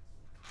here.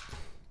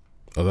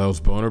 Oh, those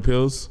boner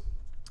pills?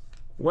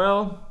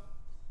 Well,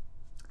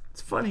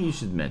 it's funny you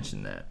should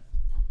mention that.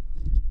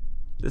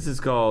 This is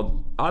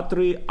called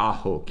Atri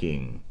Aho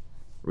King,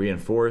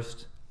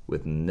 reinforced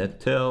with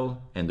Netel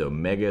and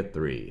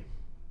Omega-3.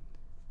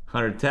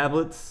 100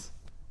 tablets.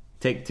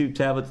 Take 2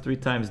 tablets 3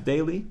 times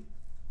daily.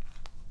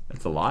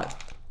 That's a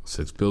lot.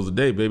 6 pills a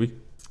day, baby.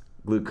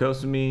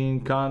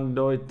 Glucosamine,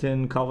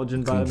 chondroitin,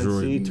 collagen, vitamin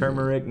C,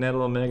 turmeric,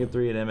 nettle,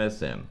 omega-3, and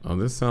MSM. Oh,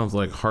 this sounds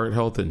like heart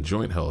health and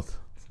joint health.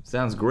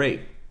 Sounds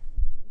great.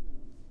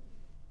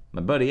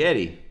 My buddy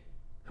Eddie,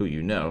 who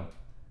you know,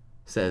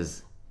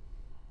 says,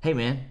 hey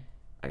man,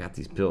 I got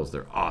these pills.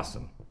 They're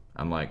awesome.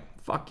 I'm like,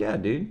 fuck yeah,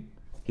 dude.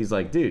 He's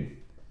like, dude,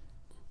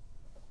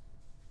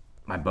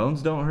 my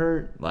bones don't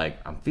hurt. Like,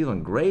 I'm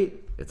feeling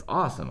great. It's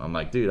awesome. I'm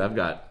like, dude, I've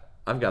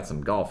got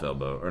some golf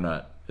elbow. Or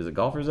not. Is it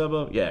golfer's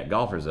elbow? Yeah,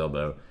 golfer's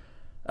elbow.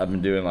 I've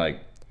been doing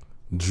like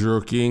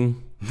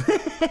Jerking.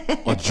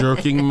 A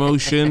jerking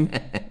motion.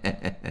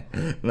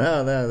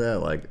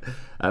 No. Like,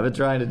 I've been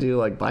trying to do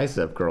like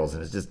bicep curls,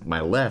 and it's just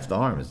my left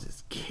arm is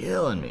just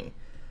killing me.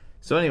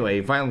 So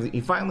anyway,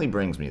 he finally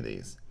brings me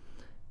these,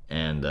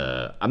 and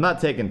I'm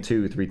not taking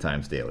 2 3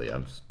 times daily.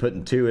 I'm just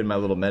putting 2 in my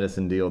little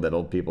medicine deal that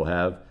old people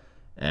have,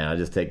 and I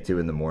just take 2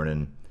 in the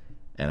morning,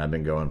 and I've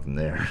been going from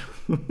there.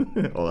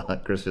 Well,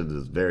 Christian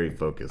is very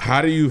focused.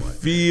 How do you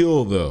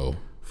feel, though?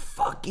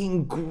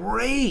 Fucking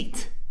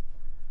great.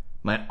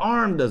 My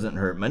arm doesn't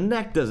hurt. My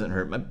neck doesn't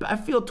hurt. I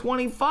feel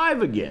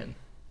 25 again.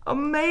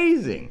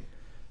 Amazing.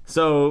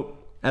 So,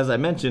 as I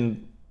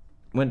mentioned,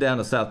 went down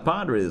to South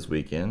Padre this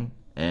weekend,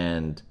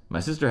 and my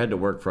sister had to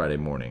work Friday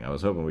morning. I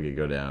was hoping we could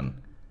go down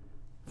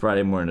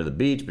Friday morning to the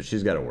beach, but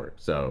she's got to work.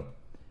 So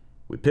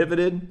we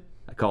pivoted.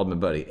 I called my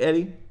buddy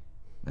Eddie.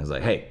 I was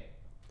like, hey,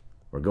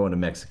 we're going to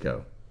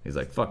Mexico. He's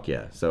like, fuck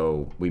yeah.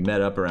 So we met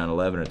up around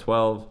 11 or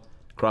 12,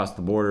 crossed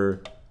the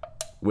border,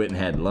 went and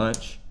had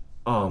lunch.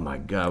 Oh my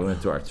God, we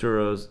went to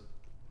Arturo's.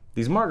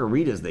 These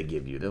margaritas they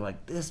give you, they're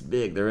like this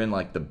big. They're in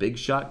like the big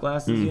shot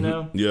glasses, you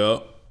know? Yeah.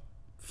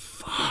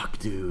 Fuck,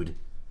 dude.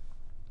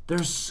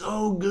 They're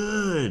so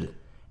good.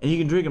 And you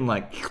can drink them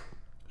like...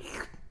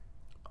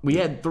 We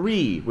had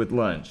 3 with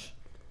lunch.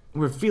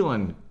 We're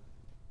feeling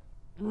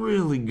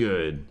really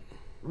good.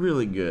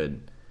 Really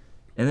good.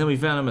 And then we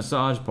found a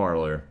massage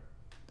parlor.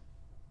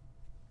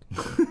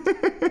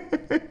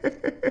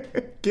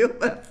 Kill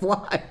that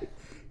fly.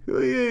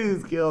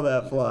 Please kill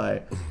that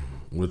fly.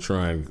 We're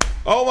trying.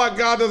 Oh my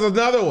God, there's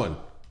another one.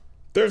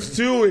 There's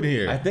 2 in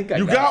here. I think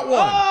you got one.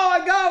 Oh,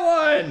 I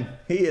got one.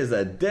 He is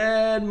a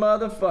dead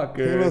motherfucker.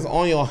 It was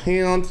on your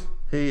hand.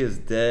 He is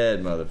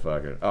dead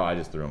motherfucker. Oh, I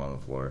just threw him on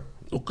the floor.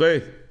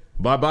 Okay.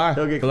 Bye-bye.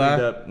 He'll get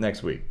cleaned up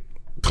next week.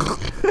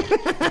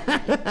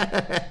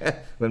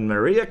 When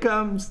Maria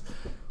comes,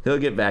 he'll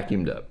get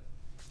vacuumed up.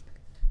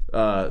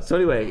 So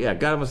anyway, yeah,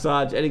 got a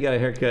massage. Eddie got a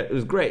haircut. It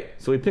was great.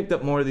 So we picked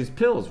up more of these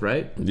pills,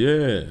 right?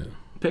 Yeah.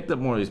 Picked up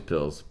more of these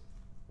pills.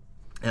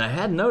 And I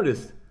had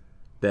noticed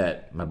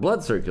that my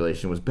blood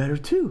circulation was better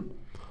too.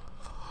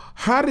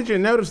 How did you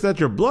notice that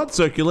your blood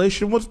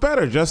circulation was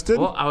better,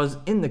 Justin? Well, I was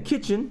in the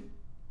kitchen.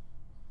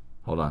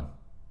 Hold on.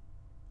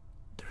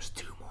 There's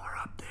 2 more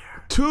up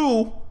there.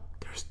 2?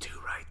 There's 2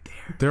 right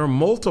there. They're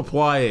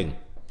multiplying.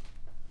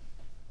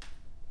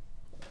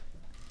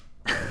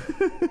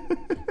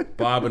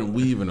 Bobbing and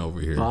weaving over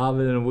here.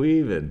 Bobbing and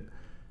weaving.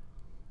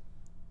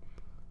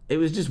 It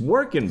was just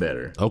working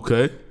better.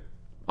 Okay.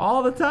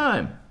 All the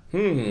time.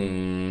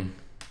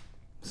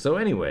 So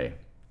anyway,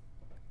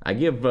 I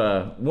give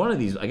one of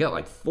these, I got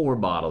like 4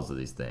 bottles of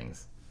these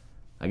things.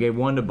 I gave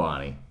one to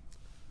Bonnie,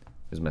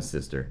 who's my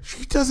sister.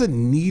 She doesn't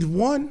need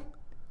one.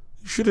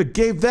 You should have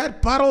gave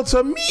that bottle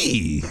to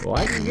me. Well,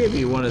 I can give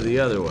you one of the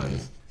other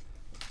ones.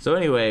 So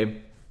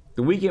anyway,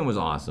 the weekend was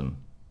awesome.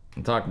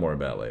 I'll talk more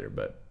about it later,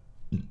 but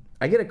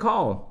I get a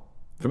call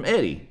from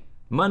Eddie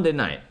Monday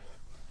night.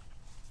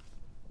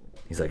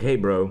 He's like, hey,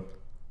 bro,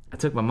 I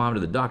took my mom to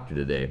the doctor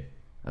today.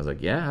 I was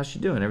like, yeah, how's she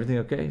doing? Everything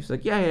okay? He's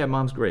like, yeah,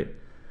 mom's great.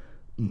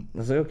 I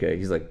was like, okay.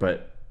 He's like,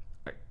 but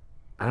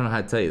I don't know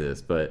how to tell you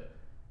this, but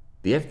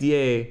the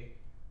FDA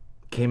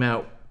came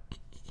out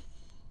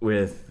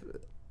with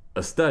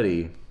a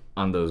study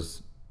on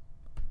those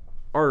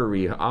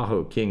artery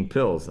Aho King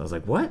pills. I was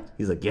like, what?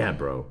 He's like, yeah,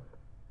 bro.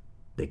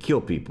 They kill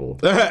people.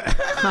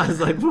 I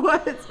was like,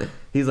 what?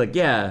 He's like,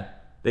 yeah,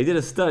 they did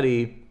a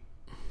study,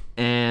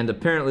 and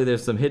apparently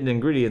there's some hidden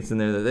ingredients in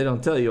there that they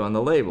don't tell you on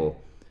the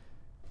label.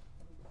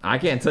 I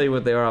can't tell you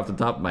what they are off the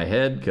top of my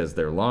head because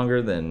they're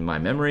longer than my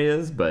memory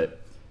is, but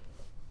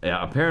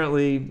yeah,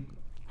 apparently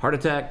heart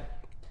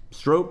attack,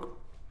 stroke,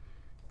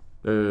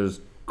 there's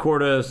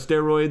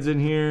corticosteroids in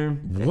here.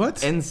 What?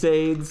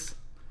 NSAIDs.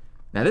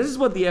 Now, this is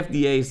what the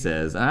FDA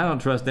says, and I don't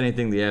trust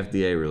anything the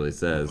FDA really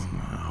says.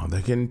 Oh,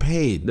 they're getting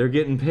paid. They're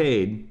getting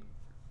paid.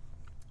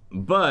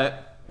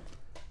 But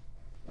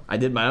I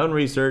did my own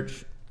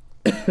research,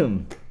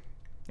 and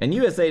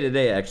USA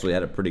Today actually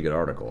had a pretty good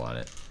article on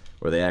it,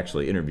 where they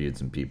actually interviewed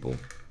some people.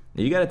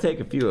 You got to take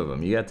a few of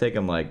them. You got to take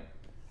them like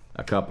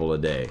a couple a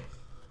day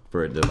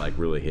for it to like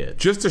really hit.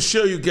 Just to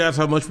show you guys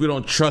how much we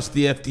don't trust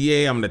the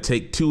FDA, I'm going to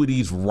take 2 of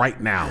these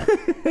right now.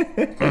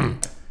 Well,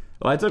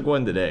 I took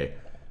one today.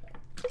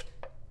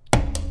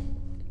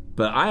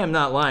 But I am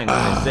not lying when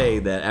I say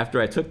that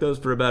after I took those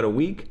for about a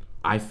week,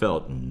 I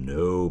felt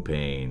no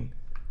pain.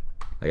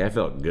 Like, I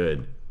felt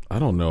good. I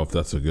don't know if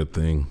that's a good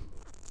thing.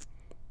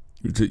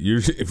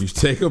 If you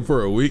take them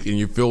for a week and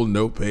you feel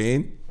no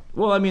pain.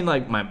 Well, I mean,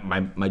 like,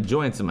 my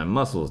joints and my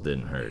muscles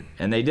didn't hurt.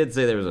 And they did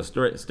say there was a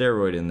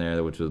steroid in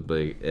there, which was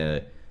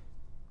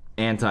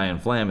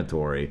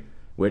anti-inflammatory,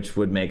 which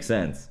would make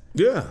sense.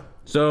 Yeah.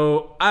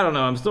 So, I don't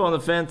know. I'm still on the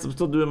fence. I'm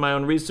still doing my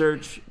own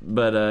research.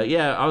 But,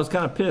 yeah, I was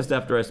kind of pissed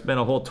after I spent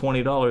a whole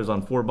 $20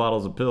 on 4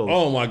 bottles of pills.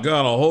 Oh, my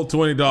God. A whole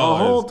 $20. A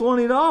whole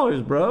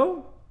 $20,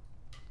 bro.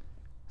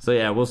 So,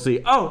 yeah, we'll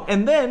see. Oh,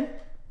 and then,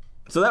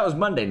 so that was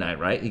Monday night,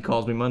 right? He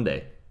calls me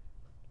Monday.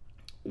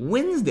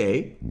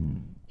 Wednesday,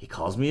 he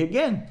calls me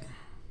again.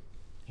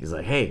 He's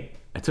like, hey,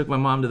 I took my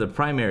mom to the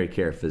primary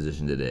care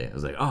physician today. I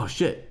was like, oh,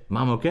 shit.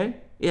 Mom okay?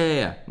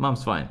 Yeah.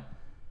 Mom's fine.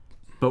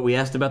 But we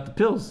asked about the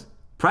pills.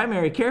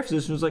 Primary care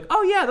physician was like,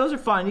 oh, yeah, those are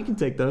fine. You can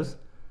take those.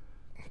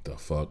 What the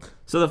fuck?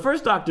 So the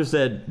first doctor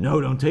said, no,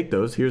 don't take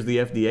those. Here's the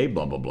FDA,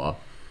 blah, blah, blah.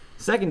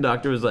 Second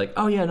doctor was like,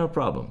 oh, yeah, no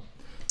problem.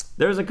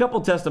 There was a couple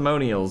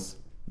testimonials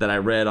that I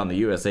read on the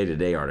USA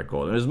Today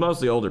article, and it was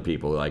mostly older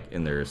people, like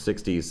in their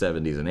 60s,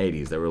 70s, and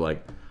 80s, that were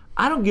like,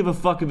 I don't give a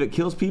fuck if it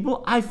kills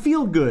people. I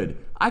feel good.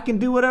 I can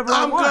do whatever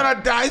I want. I'm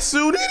gonna die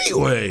soon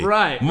anyway.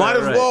 Right. Might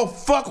as well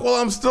fuck while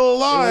I'm still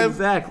alive.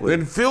 Exactly.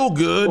 And feel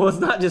good. Well, it's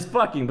not just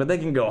fucking, but they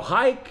can go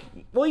hike.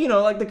 Well, you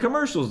know, like the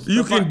commercials.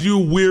 You can do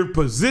weird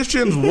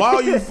positions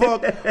while you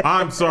fuck.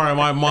 I'm sorry,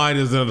 my mind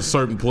is in a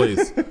certain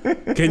place.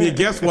 Can you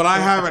guess what I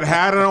haven't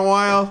had in a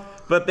while?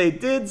 But they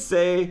did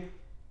say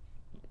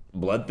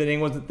blood thinning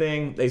was a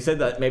thing. They said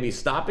that maybe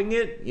stopping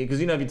it, because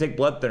you know, if you take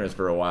blood thinners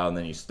for a while and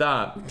then you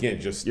stop, You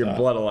can't just stop. your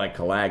blood will like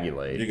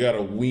coagulate. You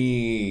gotta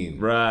wean.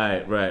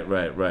 Right.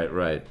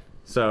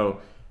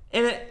 So,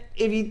 and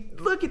if you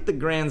look at the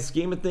grand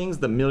scheme of things,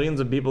 the millions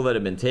of people that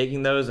have been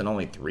taking those and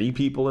only 3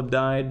 people have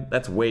died,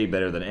 that's way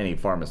better than any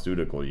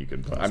pharmaceutical you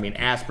could put. I mean,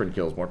 aspirin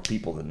kills more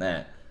people than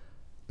that.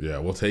 Yeah,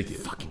 we'll take it.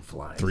 Fucking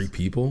flies. 3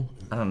 people?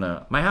 I don't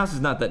know. My house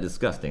is not that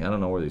disgusting. I don't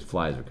know where these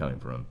flies are coming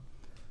from.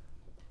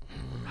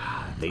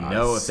 They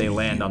know if they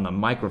land on the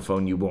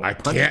microphone, you won't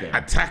punch them. I can't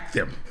attack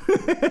them.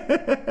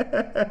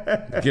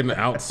 Getting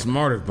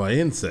outsmarted by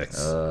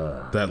insects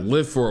that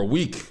live for a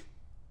week.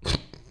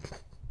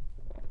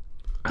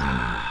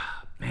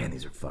 Man,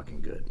 these are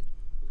fucking good.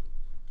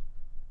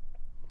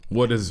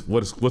 What's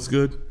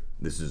good?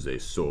 This is a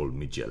Sol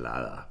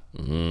Michelada.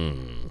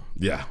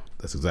 Yeah,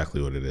 that's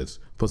exactly what it is.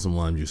 Put some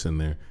lime juice in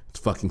there. It's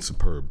fucking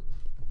superb.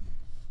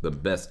 The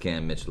best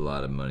canned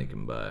Michelada money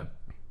can buy.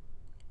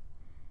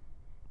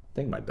 I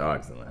think my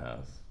dog's in the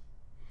house.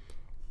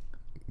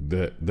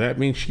 That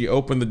means she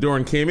opened the door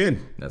and came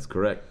in. That's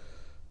correct.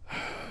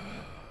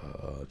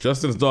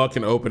 Justin's dog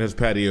can open his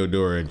patio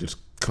door and just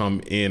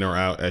come in or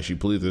out as she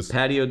pleases.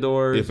 Patio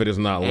doors. If it is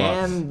not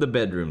locked. And the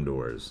bedroom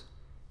doors.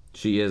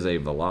 She is a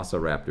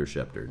Velociraptor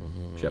shepherd.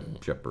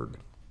 Shepherd.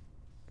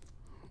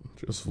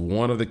 Just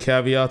one of the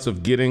caveats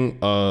of getting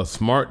a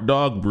smart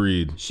dog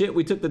breed. Shit,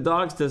 we took the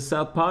dogs to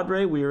South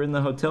Padre. We were in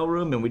the hotel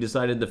room and we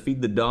decided to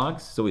feed the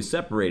dogs. So we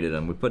separated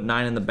them. We put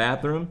 9 in the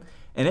bathroom.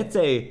 And it's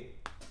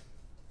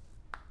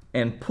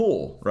and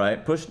pull,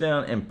 right? Push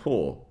down and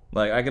pull.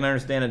 Like, I can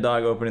understand a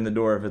dog opening the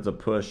door if it's a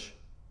push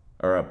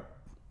or a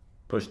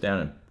push down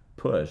and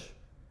push.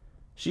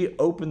 She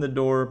opened the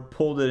door,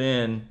 pulled it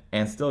in,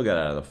 and still got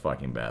out of the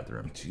fucking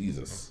bathroom.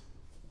 Jesus.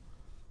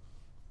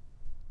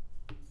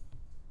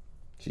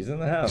 She's in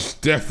the house.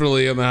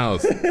 Definitely in the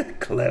house.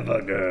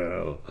 Clever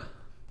girl.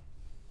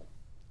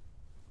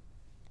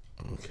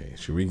 Okay,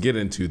 should we get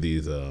into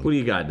these? What do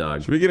you got,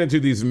 dog? Should we get into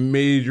these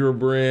major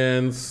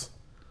brands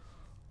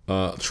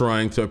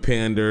trying to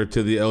pander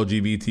to the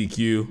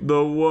LGBTQ?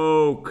 The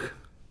woke.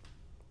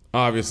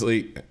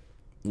 Obviously,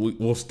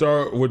 we'll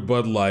start with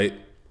Bud Light.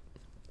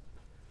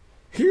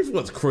 Here's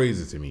what's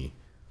crazy to me.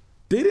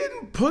 They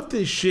didn't put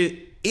this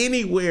shit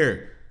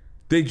anywhere.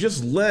 They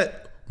just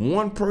let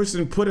one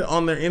person put it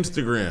on their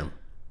Instagram.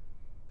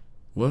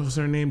 What was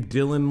her name?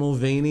 Dylan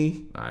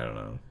Mulvaney? I don't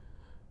know.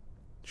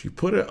 She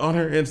put it on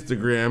her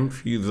Instagram.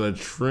 She's a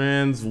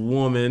trans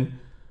woman.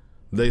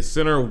 They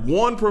sent her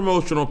one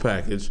promotional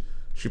package.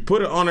 She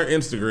put it on her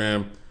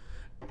Instagram.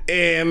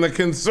 And the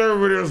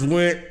conservatives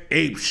went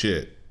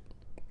apeshit.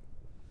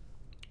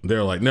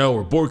 They're like, no,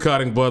 we're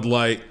boycotting Bud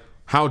Light.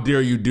 How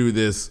dare you do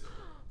this?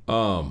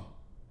 And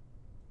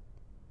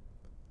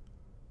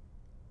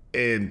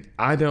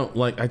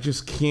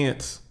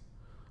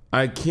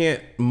I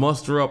can't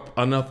muster up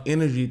enough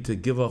energy to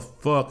give a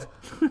fuck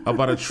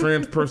about a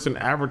trans person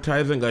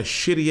advertising a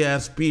shitty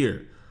ass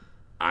beer.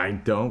 I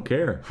don't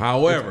care.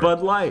 However, it's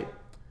Bud Light.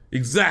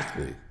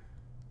 Exactly.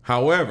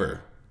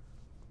 However,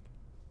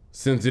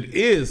 since it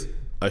is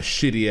a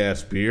shitty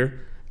ass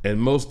beer and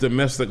most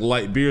domestic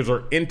light beers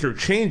are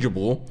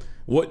interchangeable,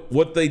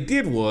 what they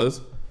did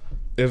was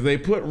they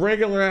put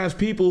regular ass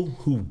people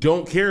who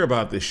don't care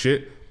about this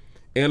shit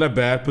in a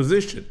bad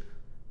position.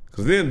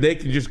 Because then they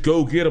can just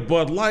go get a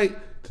Bud Light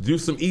to do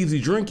some easy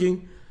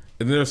drinking,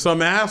 and there's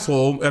some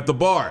asshole at the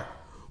bar.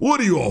 What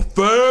are you, a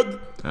fag?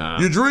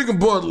 You're drinking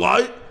Bud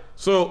Light?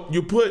 So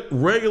you put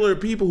regular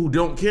people who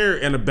don't care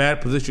in a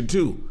bad position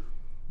too.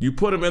 You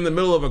put them in the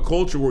middle of a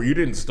culture where you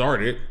didn't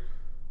start it.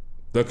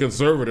 The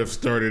conservatives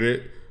started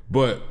it,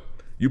 but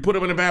you put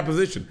them in a bad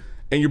position.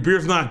 And your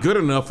beer's not good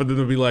enough for them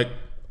to be like,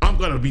 I'm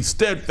going to be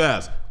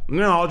steadfast.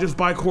 No, I'll just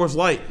buy Coors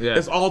Light. Yeah.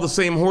 It's all the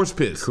same horse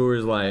piss.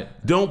 Coors Light.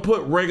 Don't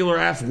put regular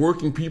ass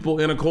working people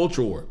in a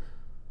culture war.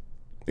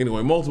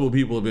 Anyway, multiple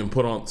people have been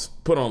put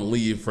on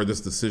leave for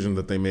this decision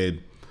that they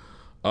made.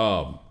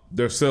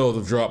 Their sales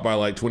have dropped by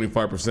like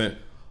 25%.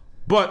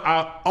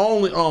 But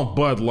only on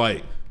Bud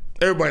Light.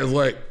 Everybody's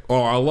like, a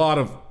lot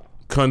of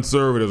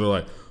conservatives are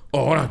like,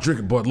 I'm not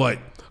drinking Bud Light.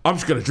 I'm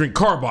just going to drink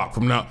Carbach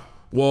from now.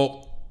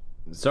 Well,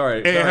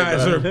 Sorry,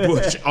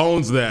 Anheuser-Busch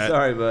owns that.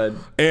 Sorry, bud.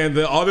 And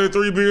the other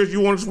 3 beers you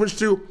want to switch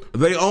to,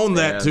 they own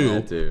that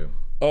too. That too.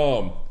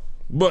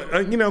 But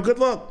good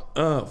luck.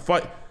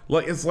 Fight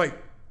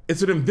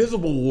it's an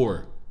invisible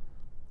war.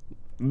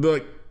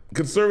 The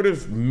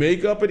conservatives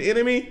make up an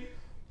enemy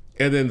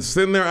and then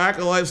send their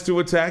acolytes to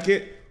attack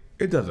it.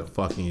 It doesn't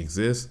fucking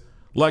exist.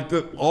 Like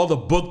all the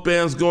book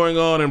bans going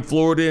on in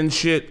Florida and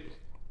shit.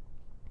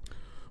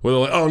 Where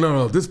they're like, oh,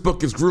 no, this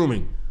book is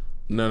grooming.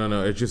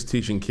 No. It's just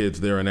teaching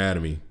kids their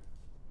anatomy.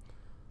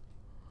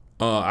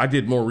 I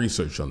did more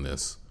research on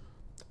this.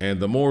 And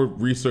the more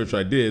research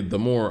I did, the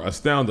more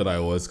astounded I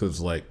was.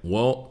 Because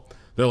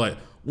they're like,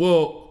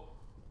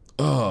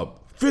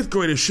 fifth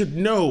graders should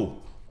know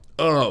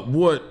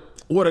what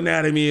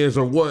anatomy is,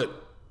 or what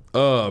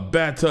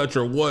bad touch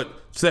or what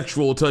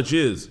sexual touch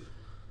is.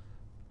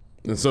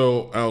 And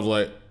so I was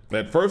like,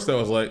 at first I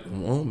was like,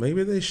 well,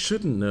 maybe they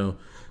shouldn't know.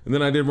 And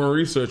then I did more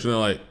research, and they're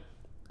like,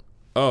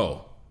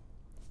 oh,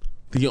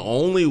 the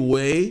only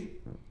way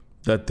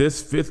that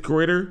this fifth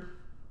grader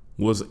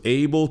was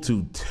able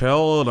to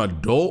tell an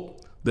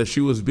adult that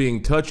she was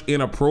being touched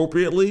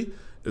inappropriately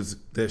is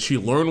that she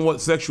learned what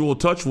sexual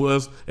touch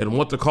was and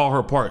what to call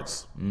her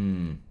parts.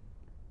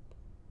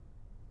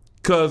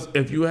 Because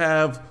if you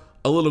have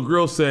a little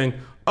girl saying,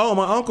 oh,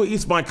 my uncle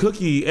eats my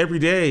cookie every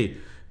day,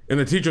 and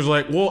the teacher's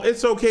like, well,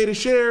 it's okay to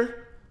share.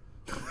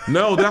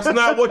 No, that's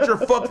not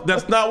what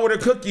that's not what a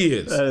cookie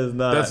is. That is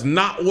not. That's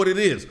not what it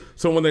is.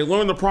 So when they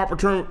learn the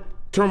proper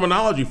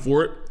terminology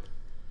for it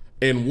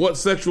and what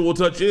sexual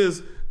touch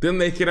is, then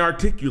they can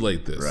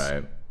articulate this.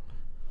 Right.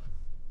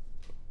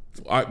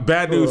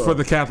 Bad news for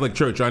the Catholic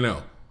Church, I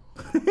know.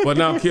 But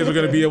now kids are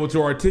going to be able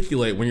to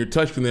articulate when you're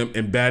touching them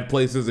in bad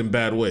places, in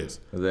bad ways.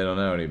 They don't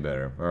know any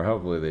better. Or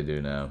hopefully they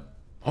do now.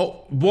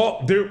 Oh,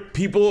 well,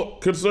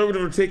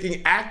 conservatives are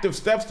taking active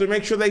steps to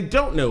make sure they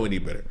don't know any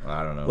better.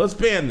 I don't know. Let's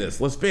ban this.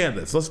 The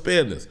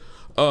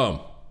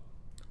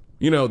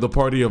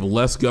party of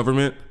less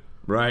government.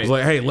 Right. It's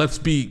like, hey, let's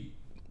be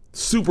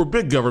super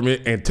big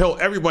government and tell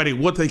everybody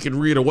what they can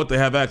read or what they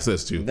have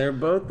access to. They're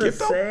both the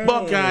same. Get the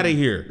fuck out of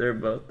here. They're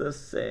both the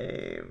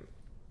same.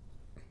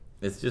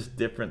 It's just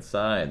different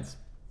sides.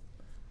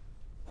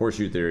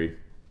 Horseshoe theory.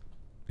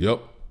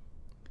 Yep.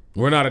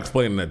 We're not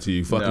explaining that to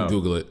you. Fucking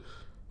Google it.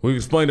 We've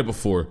explained it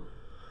before.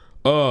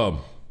 And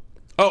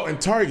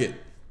Target.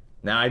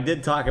 Now, I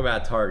did talk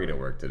about Target at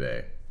work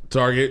today.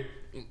 Target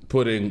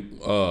putting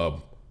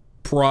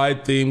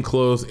pride-themed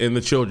clothes in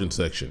the children's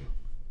section.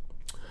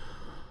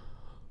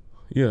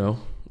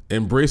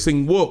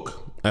 Embracing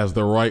woke, as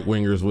the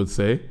right-wingers would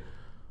say.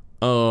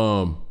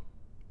 They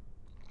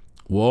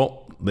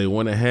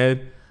went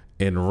ahead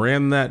and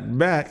ran that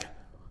back,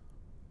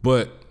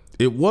 but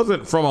it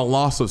wasn't from a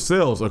loss of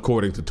sales,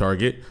 according to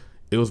Target.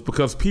 It was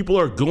because people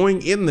are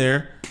going in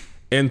there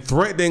and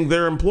threatening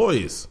their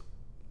employees,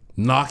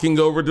 knocking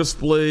over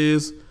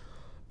displays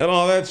and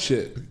all that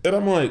shit. And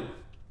I'm like,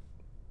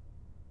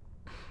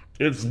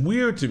 it's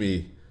weird to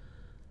me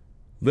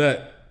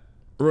that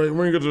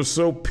right-wingers are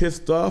so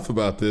pissed off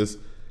about this,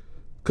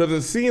 because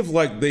it seems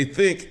like they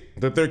think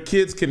that their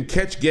kids can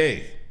catch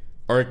gay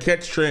or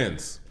catch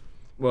trans.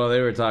 Well, they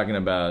were talking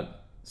about...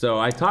 So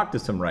I talked to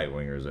some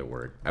right-wingers at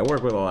work. I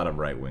work with a lot of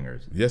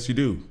right-wingers. Yes, you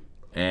do.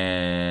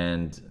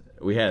 And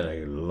we had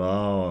a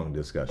long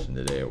discussion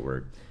today at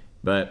work.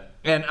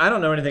 And I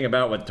don't know anything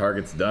about what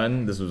Target's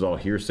done. This was all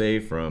hearsay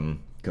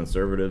from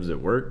conservatives at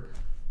work.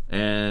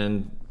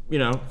 And,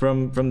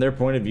 from their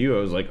point of view,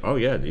 I was like, oh,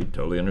 yeah, dude,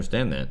 totally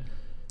understand that.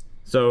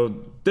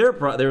 So they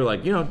were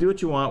like, do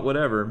what you want,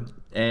 whatever.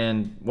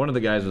 And one of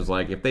the guys was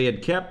like, if they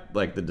had kept,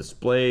 like, the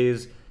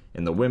displays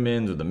in the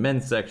women's or the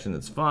men's section,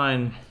 that's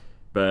fine.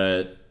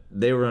 But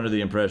they were under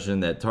the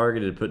impression that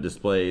Target had put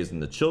displays in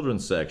the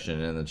children's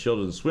section and the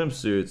children's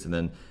swimsuits, and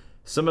then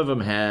some of them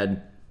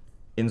had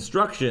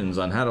instructions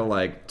on how to,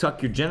 like,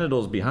 tuck your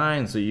genitals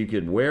behind so you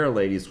could wear a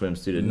lady's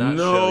swimsuit and not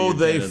show your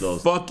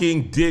genitals. No, they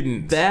fucking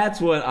didn't. That's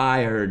what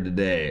I heard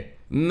today.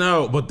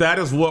 No, but that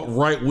is what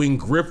right-wing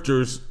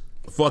grifters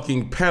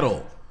fucking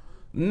peddle.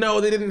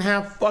 No, they didn't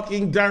have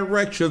fucking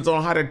directions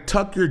on how to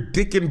tuck your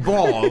dick and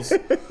balls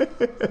and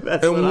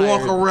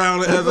walk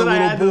around as a little boy. That's what I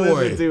had to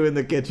listen to in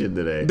the kitchen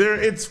today.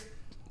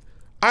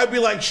 I'd be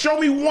like, show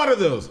me one of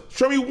those.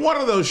 Show me one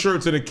of those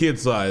shirts in a kid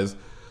size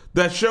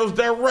that shows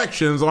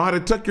directions on how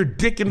to tuck your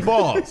dick and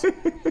balls.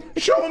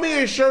 Show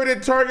me a shirt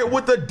at Target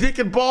with the dick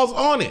and balls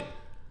on it.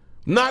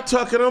 Not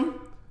tucking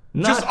them.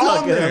 Just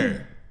on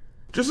there.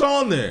 Just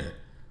on there.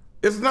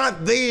 It's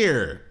not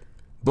there.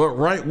 But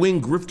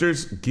right-wing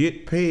grifters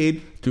get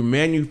paid to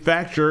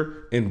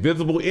manufacture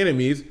invisible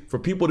enemies for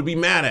people to be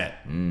mad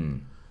at.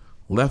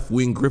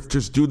 Left-wing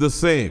grifters do the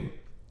same.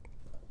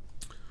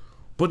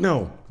 But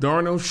no, there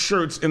are no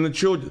shirts in the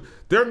children.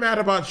 They're mad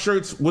about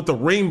shirts with the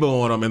rainbow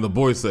on them in the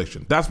boys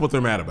section. That's what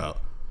they're mad about.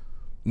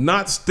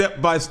 Not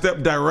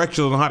step-by-step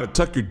directions on how to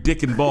tuck your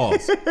dick and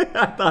balls.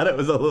 I thought it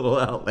was a little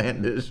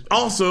outlandish.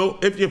 Also,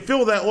 if you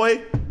feel that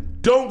way,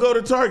 don't go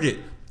to Target.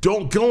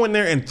 Don't go in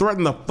there and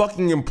threaten the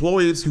fucking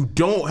employees who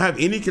don't have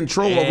any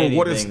control over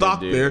what is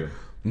stocked there,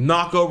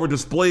 knock over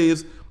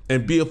displays,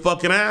 and be a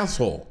fucking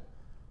asshole.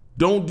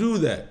 Don't do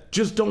that.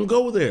 Just don't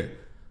go there.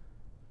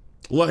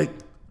 Like,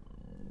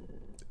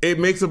 it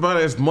makes about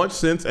as much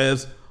sense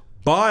as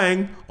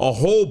buying a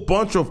whole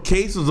bunch of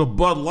cases of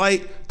Bud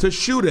Light to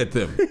shoot at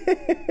them.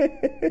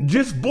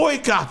 Just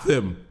boycott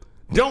them.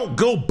 Don't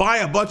go buy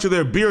a bunch of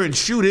their beer and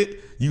shoot it,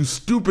 you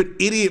stupid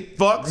idiot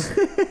fucks.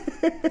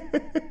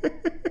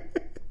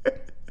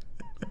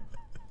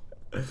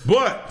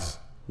 But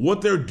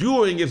What they're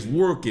doing is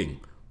working.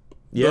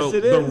 Yes,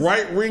 it is. The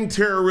right-wing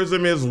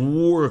terrorism is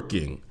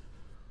working.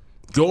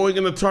 Going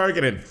into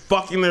Target and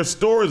fucking their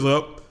stores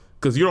up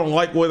because you don't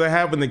like what they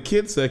have in the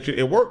kids section.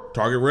 It worked.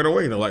 Target ran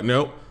away. They're like,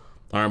 nope,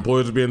 our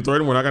employees are being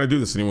threatened. We're not going to do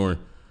this anymore.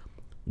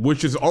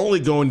 Which is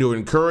only going to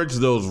encourage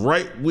those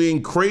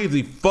right-wing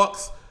crazy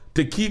fucks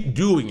to keep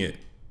doing it.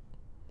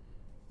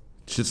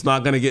 It's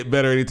not going to get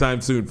better anytime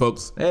soon,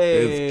 folks.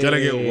 Hey. It's going to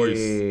get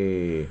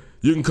worse.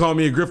 You can call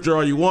me a grifter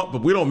all you want,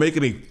 but we don't make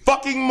any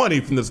fucking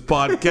money from this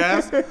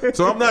podcast,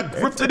 so I'm not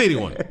grifting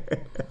anyone.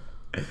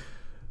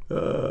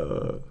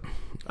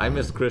 I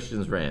miss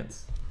Christian's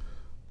rants.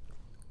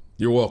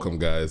 You're welcome,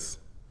 guys.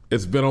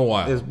 It's been a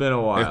while. It's been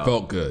a while. It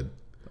felt good.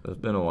 It's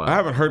been a while. I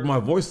haven't heard my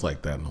voice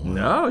like that in a while.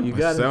 No, you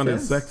got it. Sounded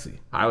intense. sexy.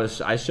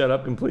 I shut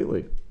up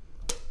completely.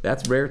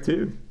 That's rare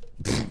too.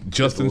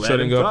 Justin let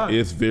shutting him up talk.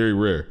 is very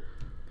rare.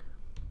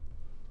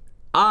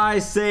 I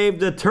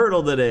saved a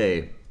turtle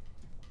today.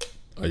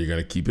 Are you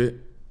gonna keep it?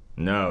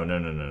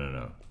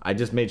 No. I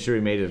just made sure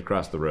he made it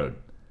across the road.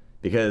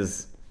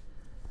 Because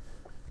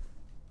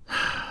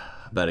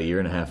about a year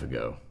and a half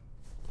ago,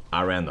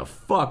 I ran the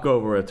fuck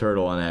over a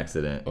turtle on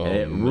accident. And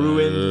it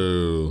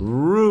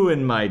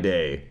ruined my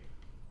day.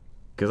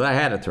 Because I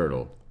had a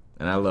turtle.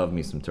 And I love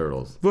me some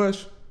turtles.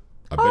 Bush.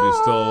 I bet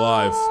he's still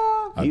alive.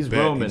 He's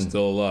roaming. He's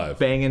still alive.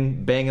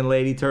 Banging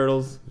lady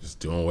turtles. Just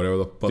doing whatever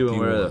the fuck Doing he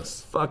whatever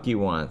wants. the fuck he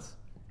wants.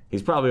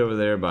 He's probably over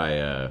there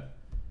by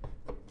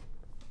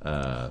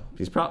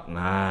he's probably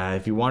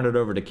if he wandered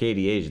over to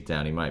Katy Asia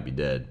Town, he might be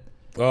dead.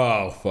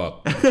 Oh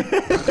fuck.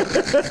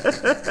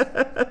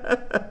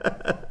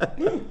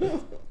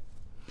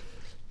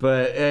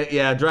 But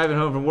yeah, driving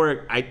home from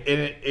work,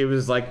 it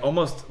was like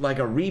almost like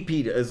a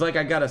repeat. It's like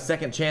I got a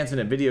second chance in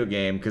a video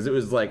game because it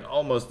was like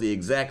almost the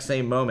exact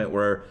same moment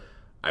where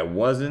I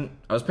was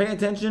paying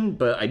attention,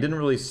 but I didn't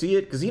really see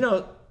it because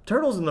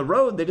turtles in the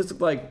road, they just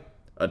look like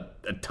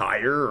a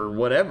tire or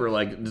whatever,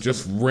 like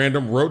Just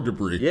random road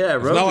debris. Yeah,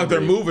 it's road not like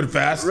they're debris. moving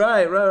fast.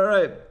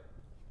 Right.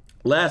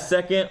 Last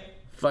second,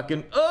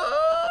 fucking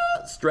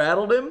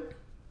straddled him.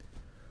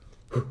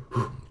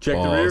 Check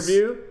the rear Pause.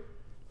 view.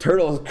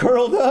 Turtle's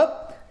curled up.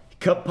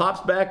 Cup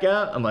pops back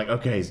out. I'm like,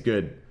 okay, he's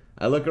good.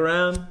 I look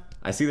around.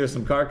 I see there's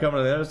some car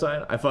coming on the other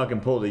side. I fucking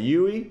pulled a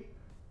Yui.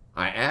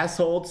 I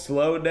assholed,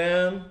 slowed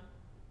down.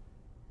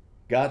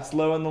 Got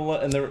slow in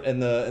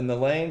the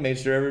lane. Made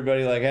sure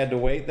everybody had to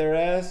wait their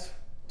ass.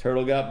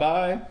 Turtle got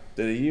by.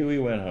 Did a Yui,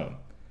 went home.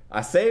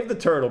 I saved the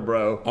turtle,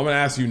 bro. I'm gonna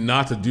ask you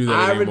not to do that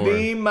I anymore.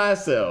 redeemed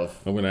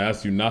myself. I'm gonna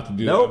ask you not to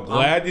do Nope, that. I'm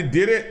glad you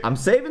did it. I'm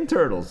saving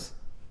turtles.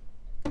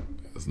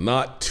 It's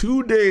not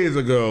 2 days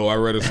ago I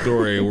read a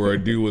story where a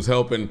dude was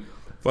helping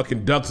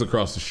fucking ducks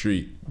across the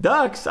street.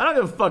 Ducks? I don't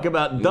give a fuck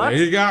about ducks.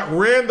 He got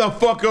ran the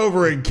fuck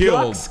over and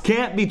killed. Ducks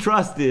can't be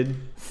trusted.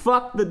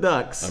 Fuck the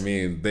ducks. I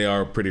mean, they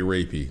are pretty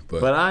rapey,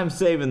 but I'm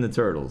saving the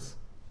turtles.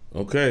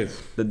 okay.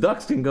 The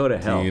ducks can go to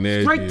hell.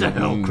 Teenage Straight to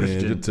hell, Mutant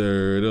Christian. Ninja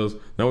Turtles.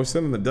 Now we're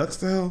sending the ducks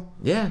to hell?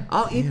 Yeah,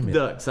 I'll eat the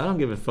ducks. I don't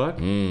give a fuck.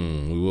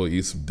 We will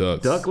eat some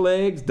ducks. Duck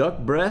legs, duck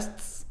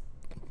breasts.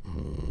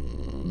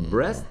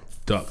 Breasts?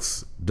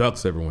 Ducks.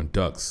 Ducks, everyone.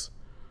 Ducks.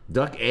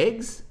 Duck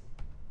eggs?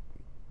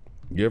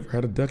 You ever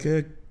had a duck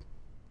egg?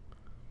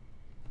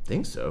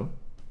 Think so.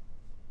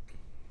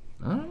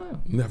 I don't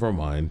know. Never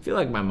mind. I feel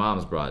like my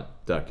mom's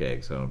brought duck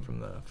eggs home from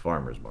the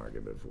farmer's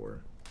market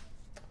before.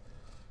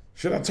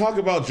 Should I talk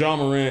about John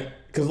Morant?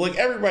 Because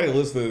everybody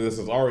listening to this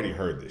has already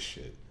heard this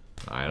shit.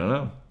 I don't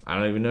know. I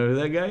don't even know who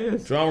that guy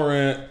is. John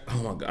Morant,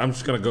 oh my God, I'm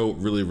just going to go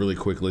really, really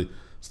quickly.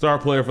 Star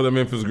player for the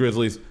Memphis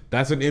Grizzlies.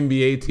 That's an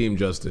NBA team,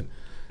 Justin.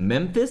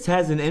 Memphis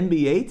has an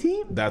NBA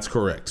team? That's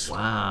correct.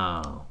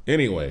 Wow.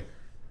 Anyway,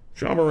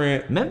 John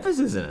Morant. Memphis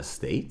isn't a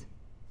state.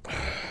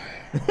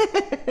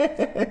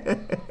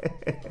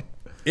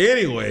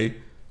 Anyway,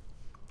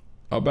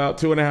 about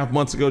 2.5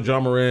 months ago,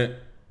 John Morant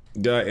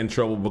got in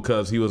trouble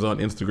because he was on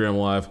Instagram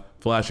Live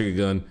flashing a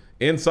gun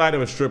inside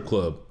of a strip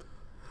club.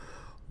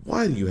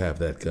 Why do you have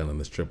that gun in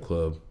the strip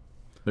club?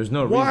 There's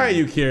no reason. Why are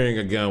you carrying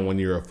a gun when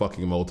you're a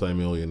fucking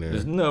multimillionaire?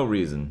 There's no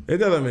reason. It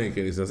doesn't make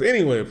any sense.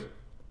 Anyway,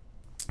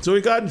 so he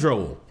got in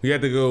trouble. He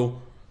had to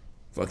go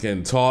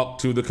fucking talk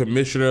to the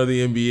commissioner of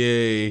the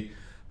NBA,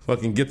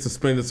 fucking get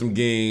suspended some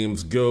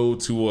games, go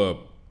to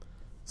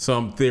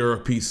some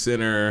therapy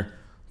center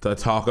to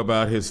talk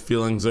about his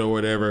feelings or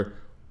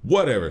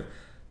whatever.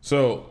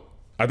 So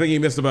I think he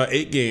missed about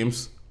 8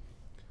 games.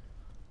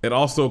 It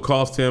also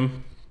cost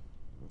him,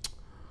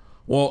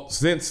 well,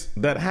 since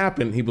that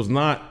happened, he was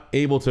not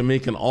able to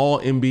make an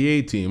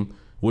all-NBA team,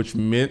 which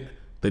meant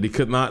that he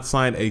could not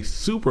sign a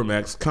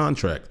Supermax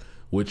contract,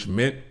 which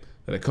meant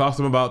that it cost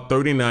him about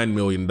 $39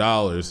 million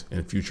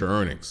in future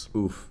earnings.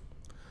 Oof.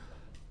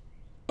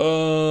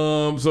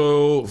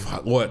 So,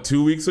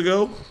 2 weeks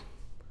ago?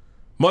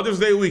 Mother's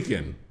Day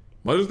weekend.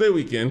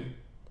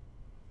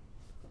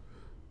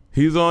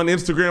 He's on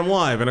Instagram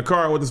Live in a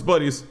car with his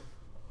buddies,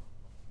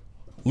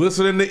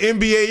 listening to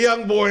NBA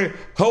Youngboy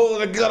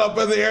holding a gun up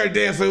in the air,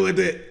 dancing with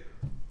it.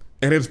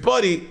 And his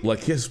buddy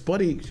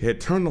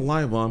had turned the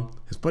live on.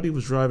 His buddy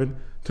was driving.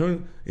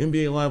 turn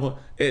NBA Live on,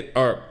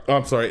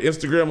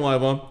 Instagram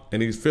Live on,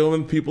 and he's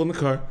filming people in the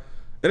car,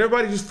 and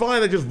everybody's just fine,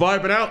 they're just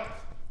vibing out.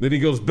 Then he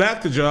goes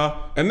back to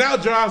Ja, and now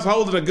Ja's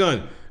holding a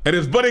gun, and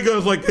his buddy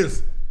goes like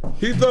this.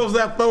 He throws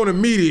that phone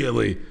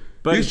immediately.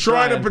 But he's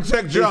trying to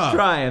protect Ja. He's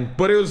trying.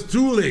 But it was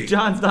too late.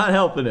 John's not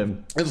helping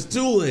him. It's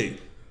too late.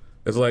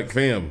 It's like,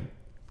 fam,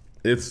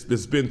 it's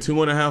been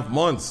 2.5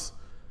 months.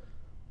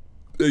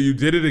 You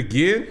did it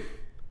again?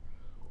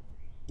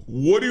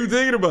 What are you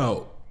thinking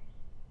about?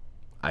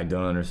 I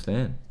don't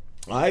understand.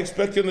 I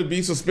expect him to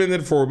be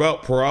suspended for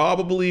about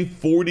probably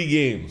 40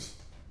 games.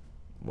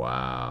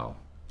 Wow.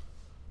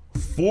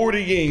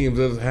 40 games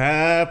is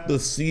half the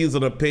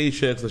season of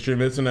paychecks that you're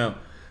missing out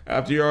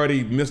after you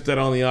already missed out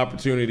on the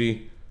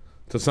opportunity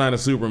to sign a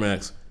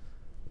Supermax.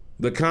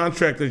 The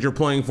contract that you're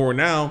playing for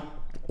now,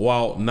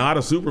 while not a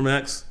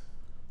Supermax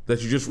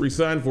that you just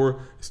re-signed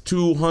for, is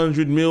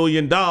 $200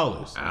 million.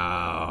 Ouch.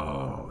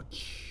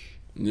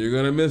 You're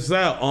going to miss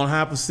out on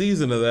half a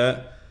season of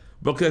that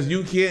because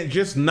you can't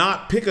just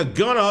not pick a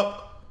gun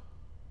up,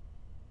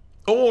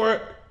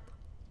 or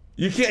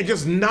you can't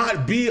just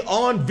not be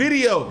on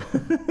video.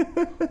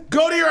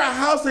 Go to your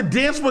house and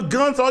dance with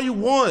guns all you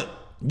want.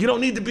 You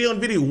don't need to be on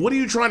video. What are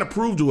you trying to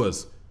prove to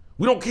us?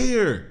 We don't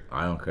care.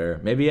 I don't care.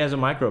 Maybe he has a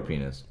micro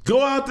penis.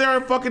 Go out there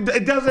and fucking...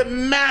 It doesn't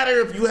matter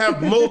if you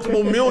have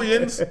multiple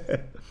millions.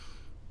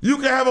 You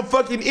can have a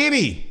fucking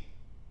innie.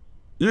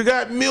 You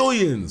got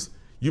millions.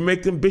 You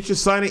make them bitches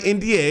sign an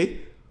NDA,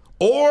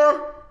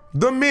 or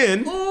the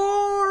men,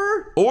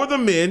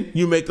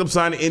 you make them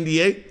sign an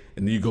NDA,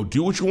 and then you go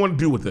do what you want to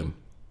do with them.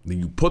 Then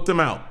you put them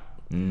out.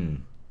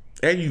 And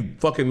you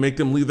fucking make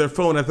them leave their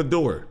phone at the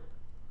door.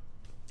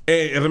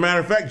 And as a matter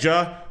of fact,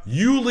 Ja,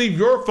 you leave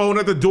your phone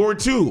at the door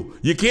too.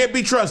 You can't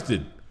be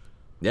trusted.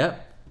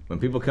 Yep. When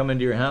people come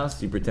into your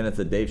house, you pretend it's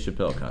a Dave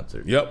Chappelle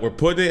concert. Yep, we're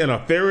putting it in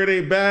a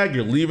Faraday bag.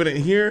 You're leaving it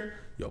here.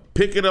 You'll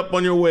pick it up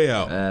on your way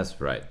out. That's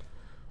right.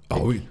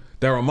 Oh,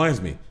 that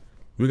reminds me.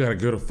 We got to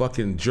go to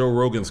fucking Joe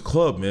Rogan's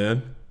club,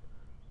 man.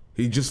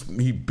 He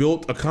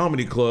built a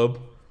comedy club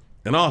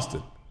in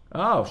Austin.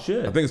 Oh,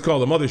 shit. I think it's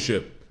called The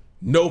Mothership.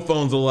 No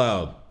phones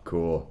allowed.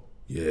 Cool.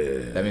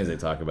 Yeah. That means they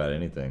talk about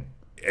anything.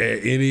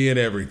 Any and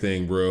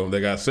everything, bro. They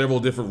got several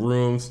different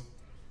rooms.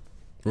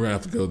 We're going to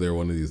have to go there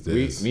one of these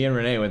days. Me and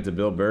Renee went to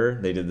Bill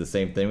Burr. They did the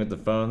same thing with the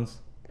phones.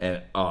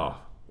 And,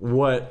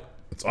 what?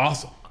 It's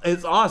awesome.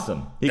 It's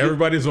awesome.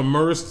 Everybody's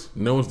immersed.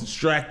 No one's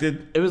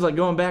distracted. It was like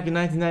going back in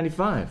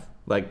 1995.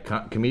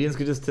 Like, comedians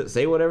could just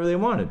say whatever they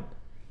wanted.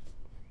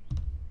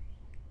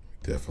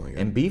 Definitely.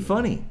 And be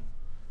funny.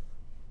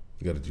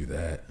 We got to do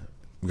that.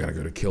 We got to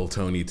go to Kill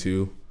Tony,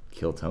 too.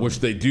 Kill Tony. Which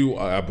they do.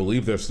 I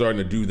believe they're starting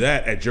to do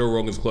that at Joe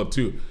Rogan's club,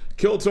 too.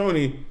 Kill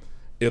Tony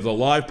is a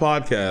live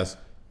podcast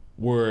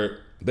where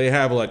they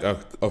have like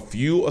a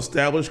few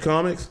established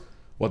comics.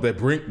 What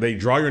they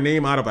draw your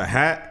name out of a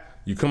hat.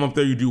 You come up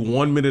there, you do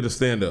 1 minute of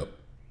stand-up,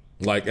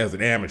 like as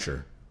an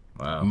amateur.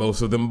 Wow.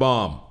 Most of them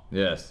bomb.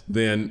 Yes.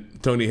 Then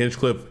Tony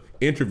Hinchcliffe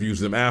interviews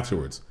them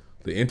afterwards.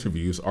 The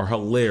interviews are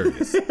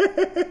hilarious.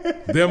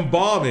 Them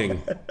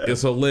bombing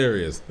is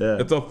hilarious. Yeah.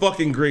 It's a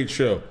fucking great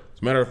show.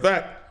 As a matter of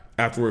fact,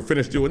 after we're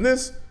finished doing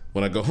this,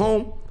 when I go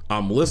home,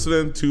 I'm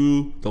listening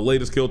to the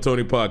latest Kill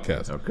Tony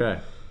podcast. Okay.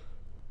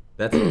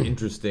 That's an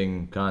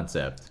interesting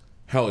concept.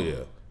 Hell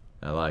yeah.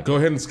 I like Go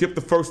ahead and skip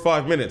the first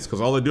 5 minutes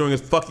because all they're doing is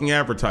fucking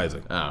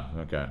advertising. Oh,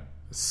 okay.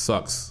 It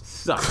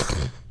sucks.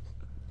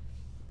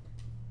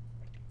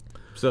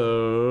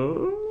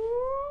 So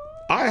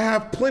I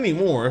have plenty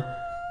more.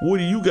 What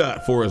do you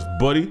got for us,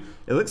 buddy?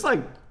 It looks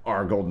like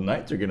our Golden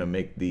Knights are going to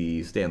make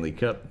the Stanley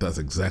Cup. That's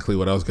exactly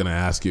what I was going to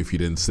ask you if you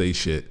didn't say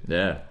shit.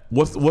 Yeah.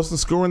 What's the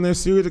score in their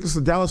series against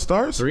the Dallas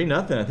Stars?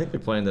 3-0. I think they're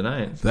playing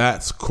tonight.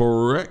 That's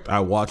correct.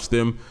 I watched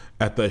them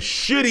at the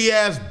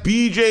shitty-ass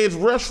BJ's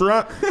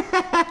restaurant.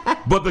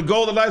 But the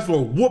Golden Knights were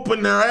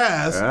whooping their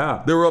ass.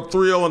 Yeah. They were up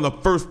 3-0 in the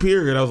first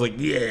period. I was like,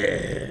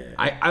 yeah.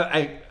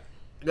 I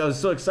was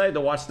so excited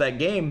to watch that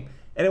game,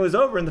 and it was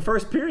over in the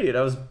first period.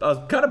 I was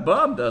kind of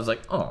bummed. I was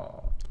like, oh.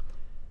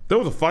 There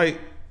was a fight.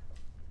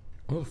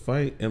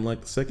 In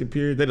like the second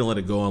period. They didn't let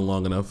it go on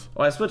long enough.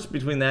 Well, I switched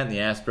between that and the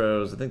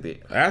Astros. I think the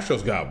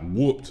Astros got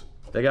whooped.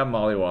 They got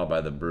mollywopped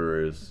by the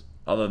Brewers.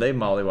 Although they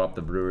mollywopped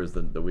the Brewers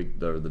the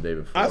day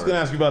before. I was going to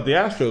ask you about the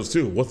Astros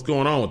too. What's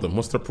going on with them?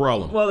 What's their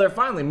problem? Well, they're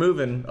finally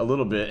moving a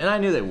little bit, and I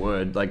knew they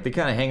would. Like, they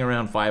kind of hang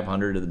around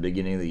 500 at the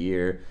beginning of the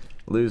year,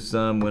 lose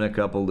some, win a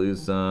couple,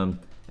 lose some,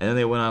 and then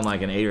they went on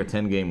like an 8 or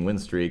 10 game win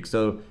streak.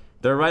 So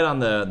they're right on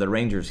the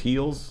Rangers'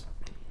 heels,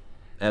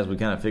 as we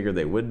kind of figured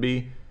they would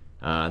be.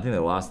 I think they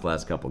lost the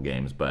last couple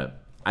games,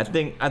 but I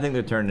think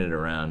they're turning it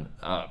around.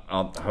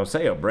 Jose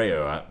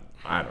Abreu,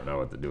 I don't know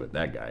what to do with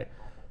that guy.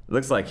 It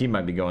looks like he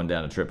might be going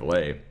down to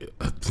AAA.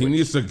 He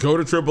needs to go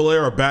to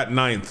AAA or bat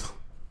ninth.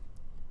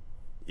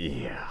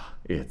 Yeah,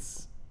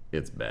 it's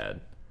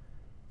bad.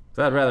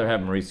 So I'd rather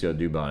have Mauricio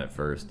Dubon at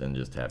first than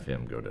just have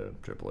him go to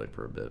AAA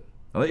for a bit.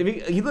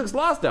 He looks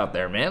lost out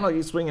there, man. Like,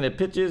 he's swinging at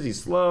pitches.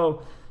 He's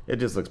slow. It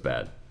just looks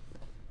bad.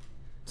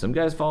 Some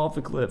guys fall off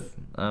a cliff.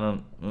 I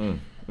don't.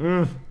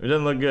 It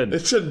doesn't look good.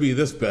 It shouldn't be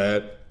this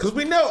bad because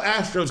we know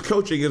Astros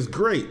coaching is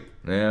great.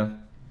 Yeah.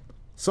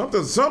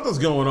 Something's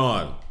going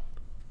on.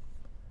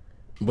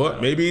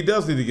 But maybe he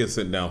does need to get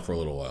sent down for a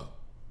little while.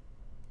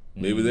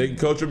 Maybe they can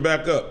coach him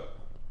back up.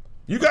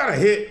 You gotta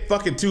hit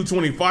fucking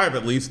 225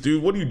 at least,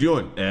 dude. What are you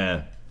doing?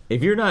 Yeah.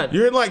 If you're not,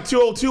 You're in like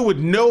 202 with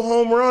no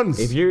home runs.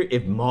 if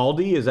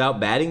Maldi is out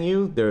batting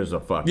you, there's a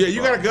fucking. Yeah,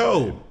 you gotta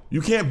problem. go.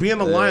 You can't be in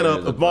the There's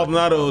lineup a if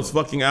Maldonado is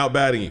fucking out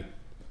batting you.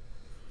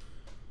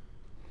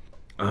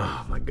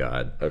 Oh my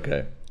god.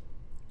 Okay.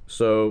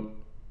 So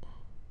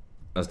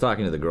I was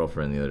talking to the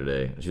girlfriend the other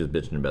day. She was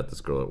bitching about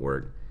this girl at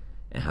work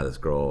and how this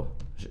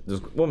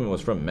woman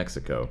was from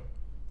Mexico,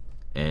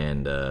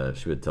 and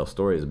she would tell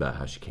stories about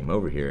how she came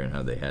over here and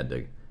how they had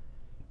to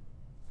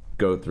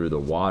go through the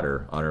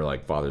water on her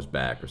like father's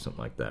back or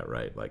something like that,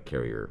 right? Like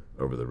carry her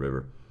over the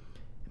river.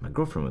 And my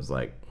girlfriend was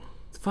like,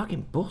 "It's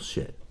fucking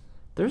bullshit.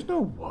 There's no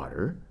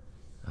water."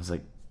 I was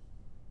like,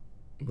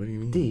 What do you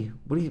mean? "D,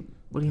 what do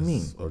you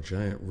mean? A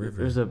giant river.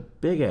 There's a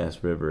big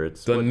ass river.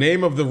 It's The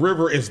name of the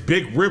river is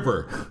Big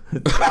River.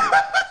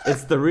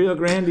 it's the Rio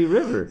Grande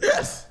River."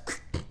 Yes.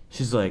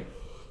 She's like,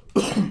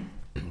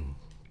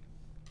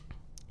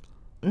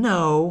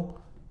 "No."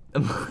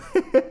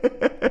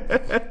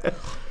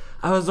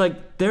 I was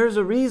like, "There's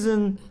a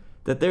reason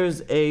that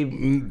there's a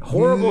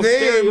horrible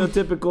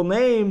stereotypical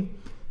name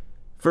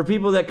for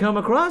people that come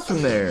across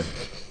from there,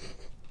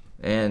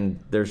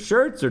 and their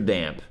shirts are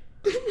damp."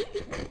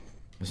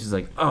 And she's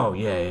like, "Oh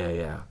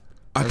yeah."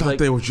 I was thought like,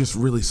 they were just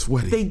really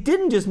sweaty. They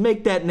didn't just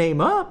make that name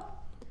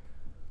up.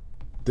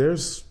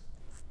 There's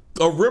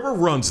a river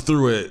runs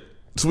through it,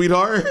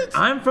 sweetheart.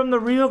 I'm from the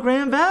Rio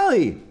Grande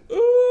Valley.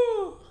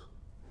 Ooh.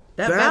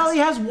 That valley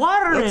has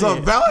water in it. That's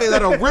a valley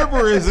that a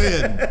river is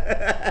in.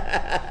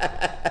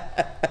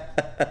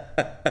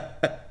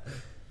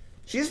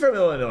 She's from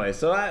Illinois,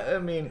 so I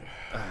mean,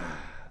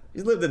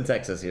 she's lived in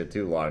Texas here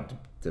too long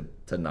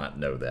to not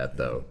know that,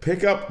 though.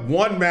 Pick up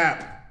one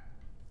map.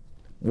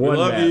 We One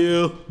love map.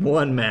 you.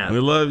 One map. We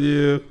love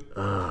you.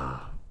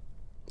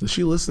 Does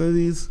she listen to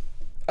these?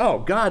 Oh,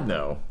 God,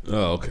 no.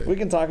 Oh, okay. We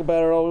can talk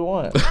about her all we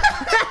want.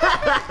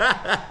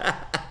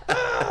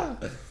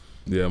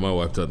 Yeah, my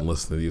wife doesn't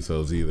listen to these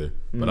hoes either,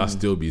 but I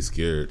still be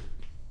scared.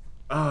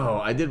 Oh,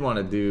 I did want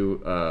to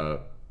do...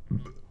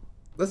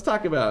 let's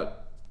talk about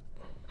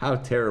how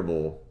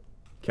terrible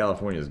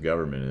California's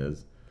government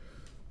is.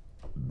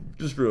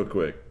 Just real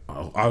quick. I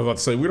was about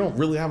to say, we don't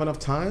really have enough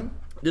time.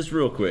 Just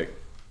real quick.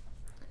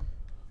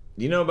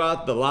 You know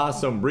about the La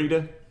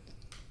Sombrita?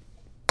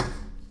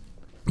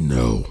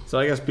 No. So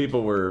I guess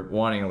people were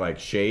wanting like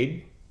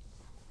shade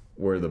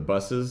where the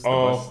buses,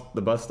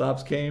 the bus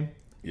stops came.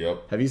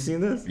 Yep. Have you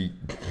seen this?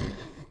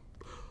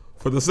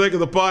 For the sake of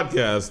the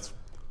podcast,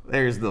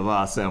 There's the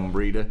La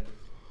Sombrita.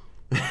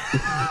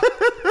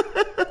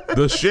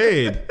 the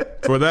shade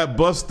for that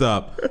bus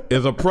stop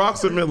is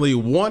approximately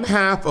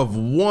 1/2 of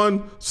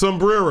one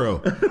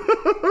sombrero.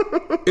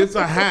 It's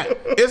a hat.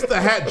 It's the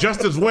hat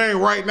Justin's wearing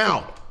right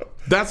now.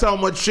 That's how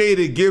much shade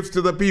it gives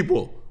to the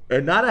people.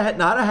 And not a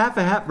half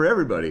a hat for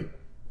everybody.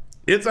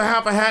 It's a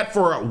half a hat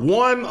for a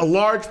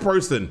large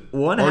person.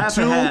 One or half a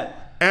two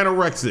hat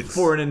anorexics.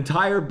 For an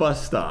entire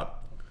bus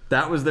stop.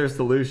 That was their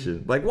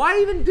solution. Like,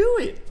 why even do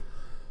it?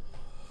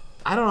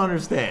 I don't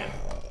understand.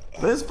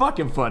 But it's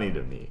fucking funny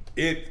to me.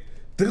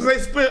 Because they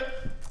spent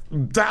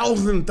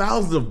thousands and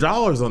thousands of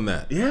dollars on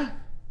that. Yeah.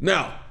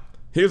 Now,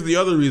 here's the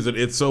other reason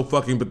it's so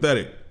fucking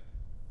pathetic.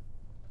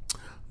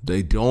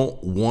 They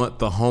don't want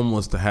the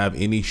homeless to have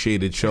any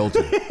shaded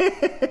shelter.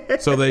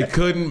 So they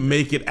couldn't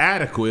make it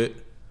adequate.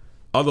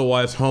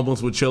 Otherwise,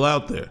 homeless would chill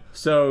out there.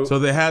 So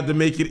they had to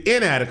make it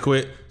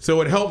inadequate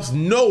so it helps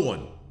no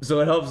one.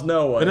 it helps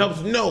no one. It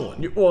helps no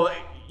one. Well,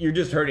 you're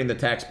just hurting the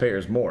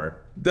taxpayers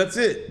more, That's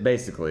it.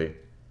 basically.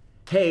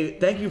 Hey,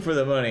 thank you for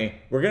the money.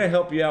 We're going to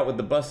help you out with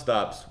the bus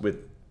stops with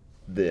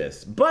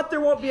this. But there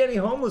won't be any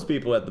homeless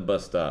people at the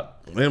bus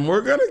stop. And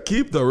we're going to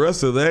keep the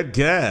rest of that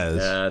cash.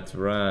 That's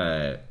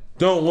right.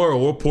 Don't worry,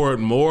 we're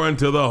pouring more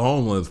into the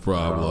homeless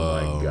problem.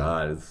 Oh my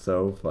God, it's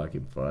so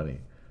fucking funny.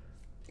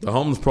 The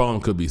homeless problem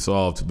could be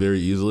solved very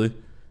easily.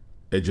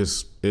 It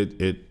just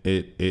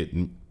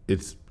it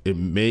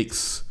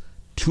makes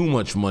too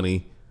much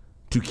money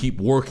to keep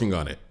working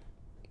on it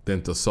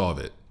than to solve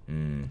it.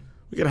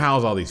 We could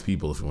house all these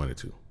people if we wanted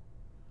to.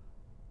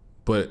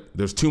 But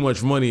there's too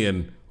much money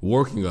in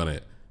working on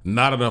it,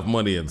 not enough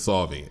money in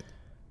solving it.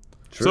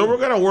 True. So we're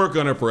gonna work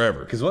on it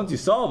forever. Because once you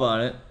solve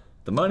on it,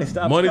 the money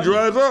stops Money coming.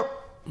 dries up.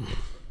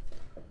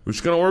 We're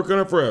just gonna work on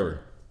it forever.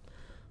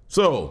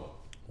 So,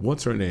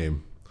 what's her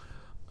name?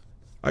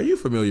 Are you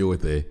familiar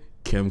with a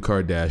Kim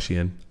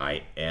Kardashian?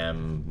 I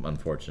am,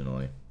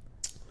 unfortunately.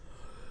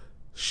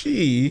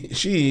 She,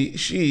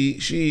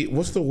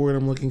 what's the word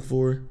I'm looking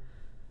for?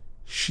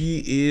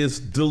 She is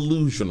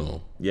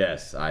delusional.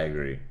 Yes, I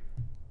agree.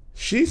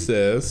 She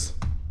says,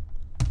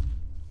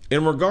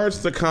 in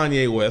regards to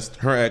Kanye West,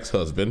 her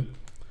ex-husband,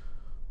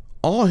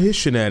 all his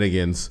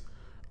shenanigans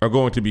are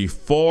going to be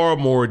far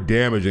more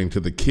damaging to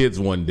the kids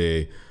one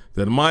day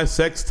than my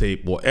sex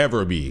tape will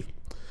ever be.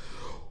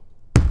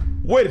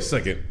 Wait a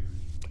second.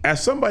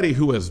 As somebody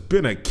who has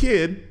been a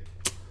kid,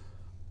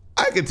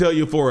 I can tell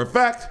you for a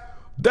fact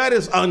that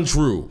is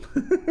untrue.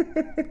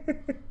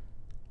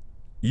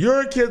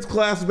 Your kids'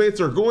 classmates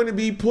are going to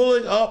be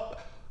pulling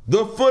up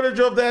the footage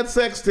of that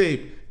sex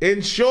tape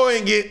and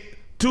showing it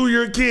to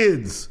your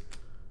kids.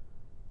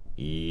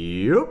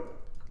 Yep.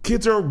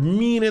 Kids are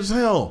mean as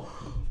hell.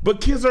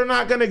 But kids are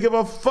not going to give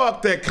a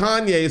fuck that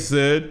Kanye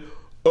said,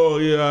 oh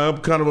yeah, I'm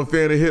kind of a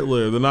fan of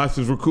Hitler. The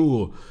Nazis were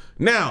cool.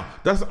 Now,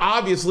 that's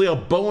obviously a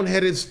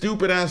boneheaded,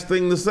 stupid-ass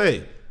thing to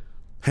say.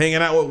 Hanging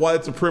out with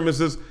white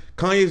supremacists.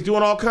 Kanye's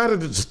doing all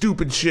kinds of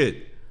stupid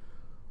shit.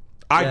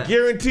 I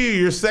guarantee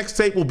you your sex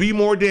tape will be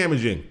more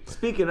damaging.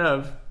 Speaking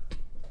of,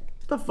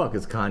 what the fuck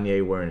is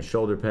Kanye wearing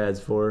shoulder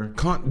pads for?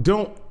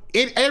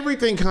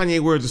 Everything Kanye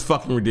wears is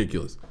fucking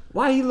ridiculous.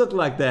 Why he look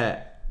like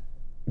that?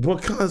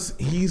 Because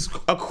he's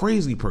a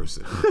crazy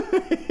person.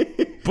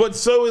 But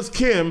so is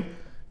Kim.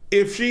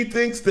 If she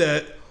thinks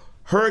that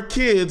her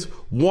kids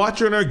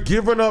watching her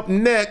giving up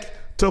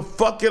neck to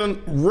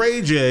fucking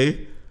Ray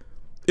J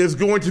is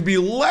going to be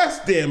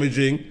less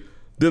damaging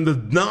than the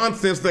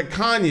nonsense that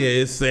Kanye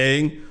is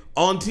saying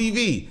on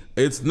TV.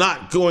 It's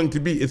going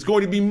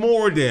to be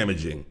more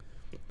damaging.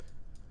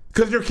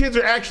 Because your kids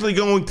are actually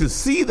going to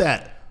see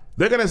that.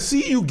 They're going to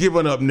see you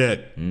giving up neck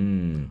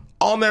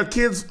on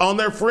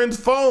their friends'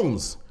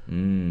 phones,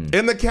 in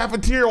the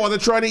cafeteria while they're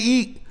trying to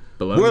eat.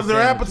 Where's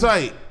their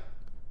appetite?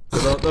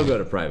 So they'll go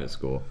to private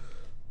school.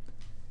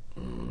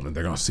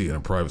 They're going to see it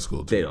in private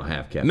school too. They don't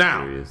have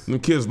cafeterias. Now, the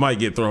kids might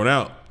get thrown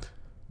out.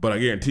 But I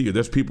guarantee you,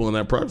 there's people in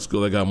that private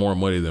school that got more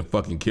money than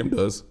fucking Kim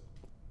does.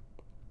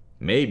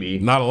 Maybe.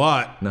 Not a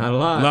lot. Not a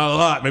lot. Not a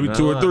lot. Maybe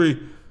two or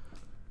three.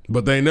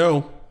 But they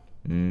know.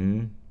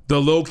 The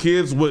little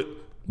kids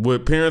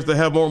with parents that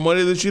have more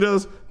money than she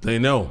does, they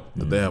know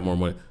that they have more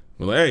money.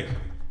 They're like,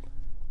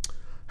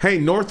 hey,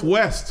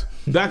 Northwest.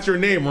 That's your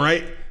name,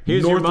 right?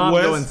 Here's Northwest. Your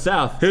mom going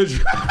south. Here's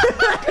your...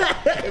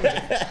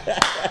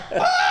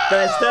 Did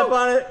I step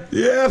on it?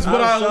 Yes,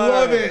 but I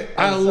love it.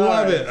 I I'm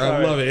love sorry. it.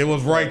 I love it. It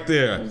was right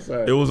there.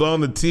 Sorry. It was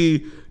on the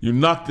tee. You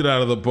knocked it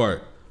out of the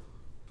park.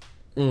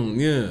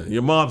 Yeah,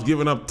 your mom's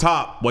giving up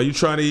top while you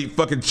trying to eat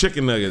fucking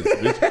chicken nuggets.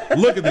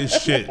 Look at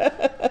this shit.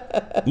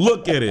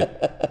 Look at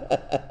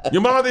it.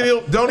 Your mom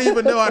don't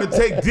even know how to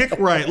take dick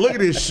right. Look at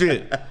this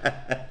shit.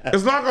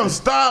 It's not gonna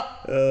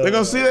stop. They're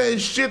gonna see that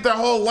shit their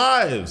whole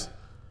lives.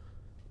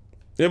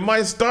 It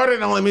might start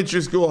in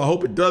elementary school. I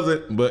hope it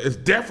doesn't, but it's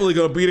definitely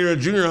gonna be there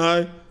in junior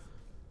high.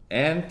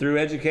 And through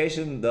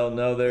education, they'll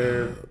know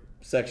their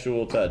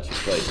sexual touch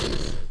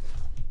places.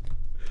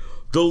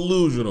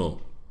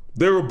 Delusional.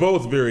 They were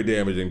both very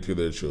damaging to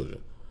their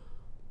children.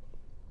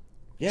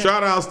 Yeah.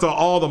 Shout outs to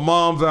all the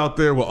moms out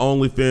there with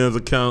OnlyFans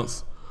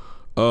accounts.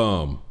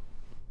 I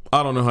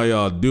don't know how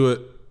y'all do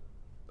it,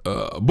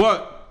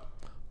 but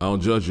I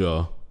don't judge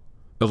y'all.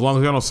 As long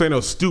as y'all don't say no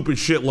stupid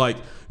shit like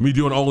me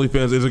doing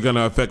OnlyFans isn't going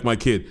to affect my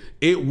kid.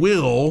 It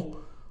will,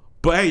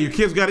 but hey, your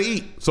kids got to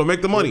eat, so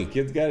make the money.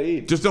 Kids got to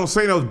eat. Just don't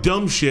say no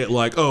dumb shit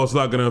like, oh, it's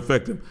not going to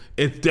affect them.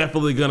 It's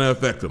definitely going to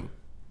affect them.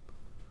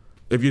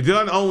 If you're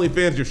done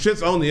OnlyFans, your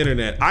shit's on the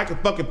internet. I can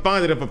fucking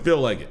find it if I feel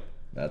like it.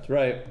 That's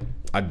right.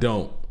 I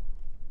don't.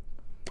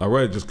 I'd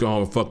rather just go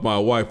home and fuck my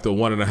wife the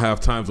 1.5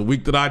 times a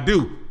week that I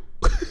do.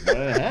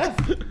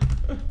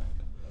 1.5?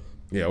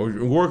 Yeah,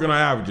 we're working on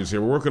averages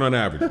here. We're working on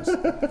averages.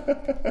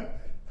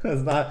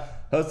 That's not.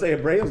 Jose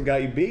Abreu's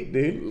got you beat,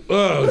 dude.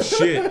 Oh,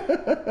 shit.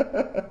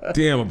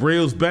 Damn,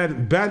 Abreu's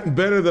batting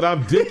better than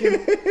I'm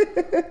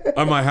dicking.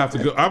 I might have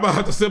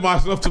to send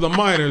myself to the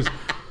minors.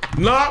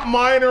 Not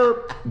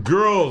minor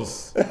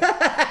girls.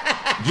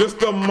 Just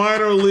the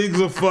minor leagues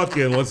of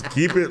fucking. Let's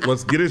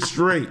get it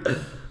straight.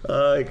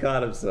 Oh, he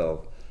caught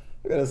himself.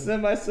 I'm going to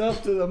send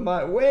myself to the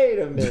Wait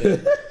a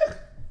minute.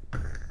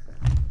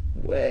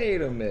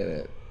 Wait a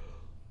minute.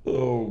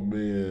 Oh,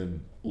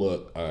 man.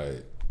 Look, all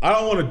right. I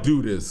don't want to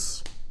do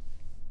this,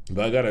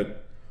 but I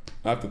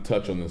have to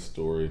touch on this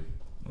story.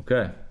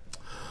 Okay.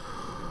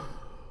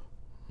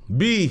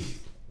 Be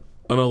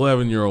an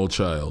 11-year-old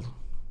child.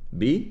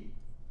 B?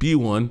 Be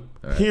one.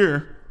 Right.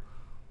 Here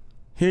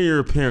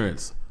your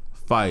parents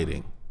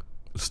fighting,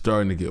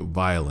 starting to get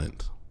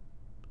violent.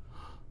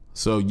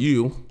 So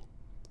you,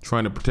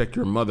 trying to protect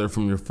your mother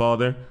from your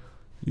father,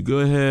 you go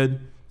ahead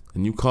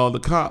and you call the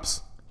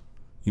cops.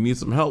 You need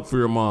some help for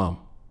your mom.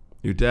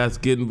 Your dad's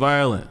getting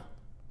violent.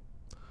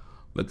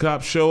 The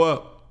cops show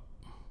up.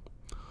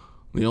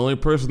 The only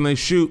person they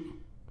shoot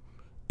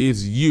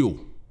is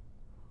you,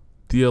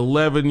 the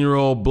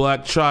 11-year-old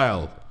black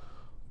child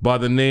by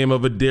the name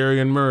of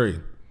Adarian Murray,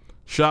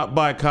 shot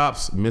by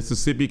cops,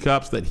 Mississippi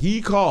cops, that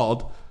he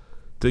called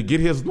to get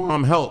his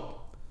mom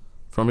help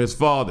from his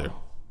father.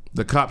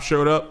 The cop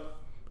showed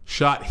up,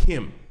 shot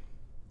him,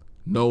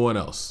 no one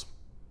else.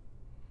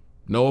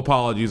 No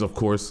apologies, of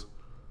course.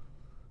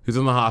 He's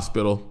in the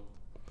hospital.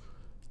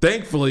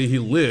 Thankfully, he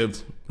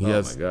lived. He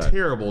has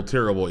terrible,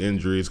 terrible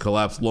injuries,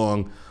 collapsed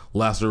lung,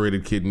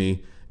 lacerated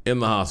kidney, in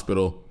the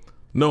hospital.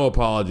 No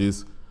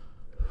apologies.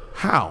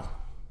 How?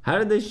 How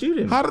did they shoot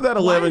him? How did that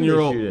Why did they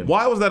 11-year-old? shoot him?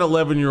 Why was that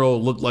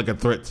 11-year-old look like a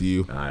threat to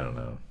you? I don't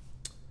know.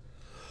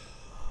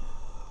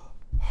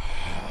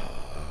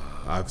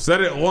 I've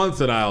said it once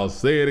and I'll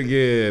say it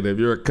again. If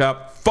you're a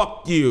cop,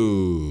 fuck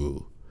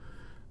you.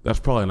 That's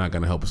probably not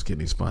going to help us get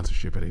any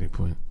sponsorship at any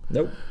point.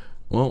 Nope.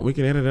 Well, we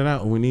can edit it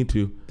out when we need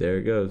to. There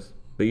it goes.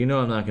 But you know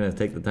I'm not going to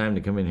take the time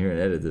to come in here and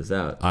edit this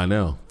out. I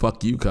know.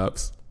 Fuck you,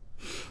 cops.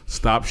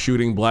 Stop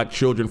shooting black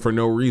children for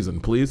no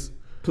reason, please.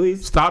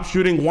 Please. Stop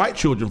shooting white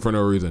children for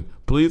no reason.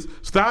 Please.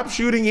 Stop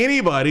shooting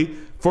anybody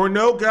for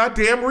no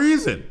goddamn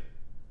reason.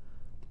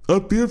 I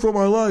fear for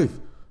my life.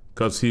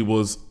 Because he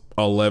was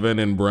 11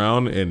 and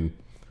brown and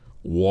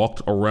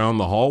walked around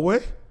the hallway?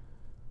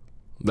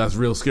 That's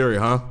real scary,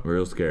 huh?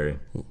 Real scary.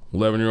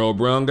 11-year-old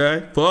brown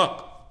guy?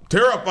 Fuck.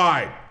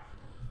 Terrified.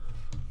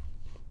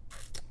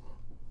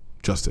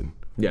 Justin.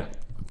 Yeah.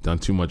 I've done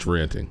too much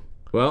ranting.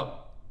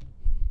 Well,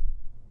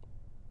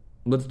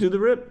 let's do the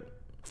rip.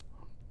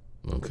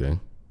 Okay.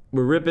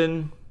 We're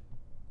ripping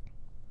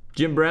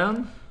Jim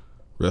Brown.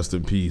 Rest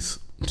in peace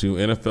to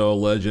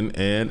NFL legend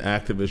and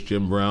activist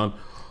Jim Brown.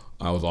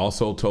 I was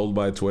also told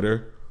by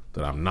Twitter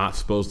that I'm not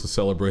supposed to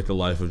celebrate the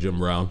life of Jim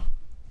Brown.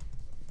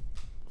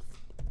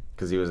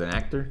 Because he was an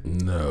actor?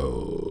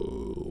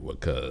 No,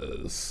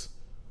 because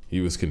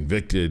he was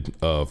convicted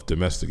of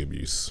domestic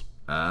abuse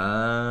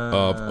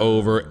of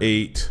over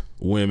 8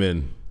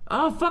 women.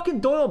 Oh,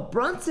 fucking Doyle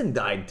Brunson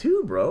died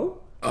too,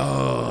 bro.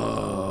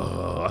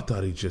 Oh, I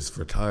thought he just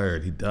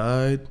retired. He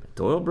died.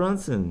 Doyle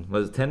Brunson.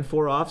 Was it 10-4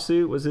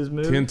 offsuit was his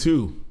move?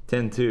 10-2.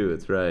 10-2,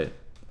 that's right.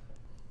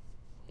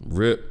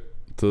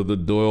 Rip to the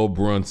Doyle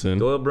Brunson.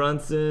 Doyle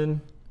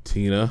Brunson.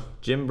 Tina.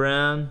 Jim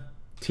Brown.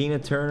 Tina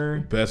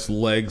Turner. Best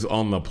legs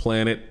on the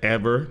planet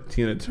ever.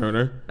 Tina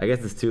Turner. I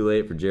guess it's too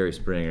late for Jerry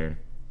Springer.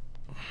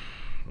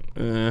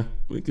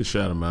 We could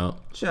shout him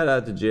out. Shout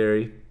out to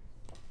Jerry.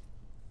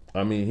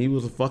 I mean, he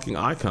was a fucking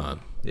icon.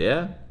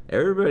 Yeah,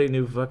 everybody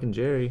knew fucking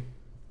Jerry.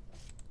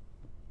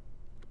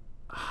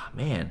 Ah,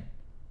 man.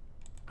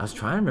 I was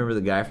trying to remember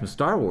the guy from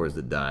Star Wars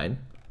that died.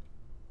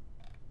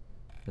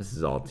 This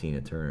is all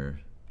Tina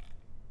Turner.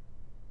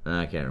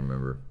 I can't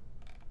remember.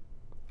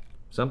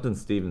 Something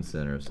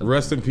Stevenson or something.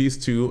 Rest in peace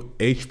to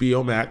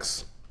HBO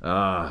Max.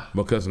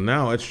 Because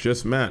now it's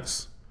just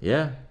Max.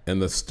 Yeah.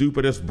 And the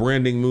stupidest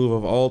branding move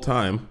of all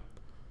time.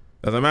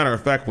 As a matter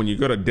of fact, when you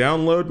go to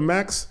download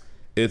Max,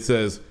 it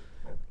says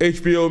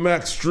HBO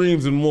Max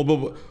streams and blah, blah,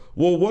 blah.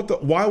 Well,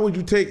 why would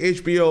you take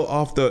HBO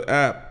off the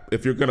app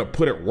if you're going to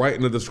put it right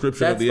in the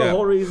description of the app? That's the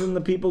whole reason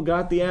the people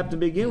got the app to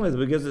begin with,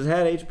 because it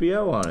had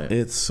HBO on it.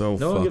 It's so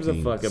no one gives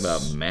a fuck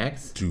about stupid.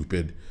 Max.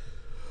 Stupid.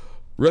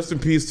 Rest in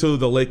peace to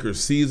the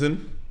Lakers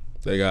season.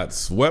 They got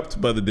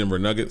swept by the Denver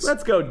Nuggets.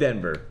 Let's go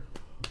Denver.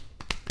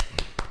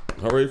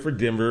 Hooray for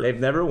Denver. They've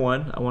never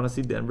won. I want to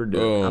see Denver do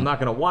it. I'm not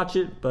going to watch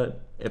it,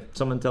 but if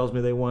someone tells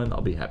me they won,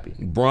 I'll be happy.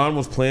 Bron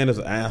was playing his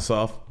ass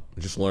off.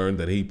 Just learned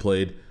that he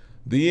played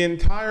the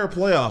entire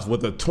playoffs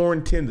with a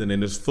torn tendon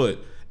in his foot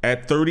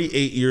at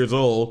 38 years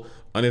old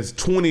on his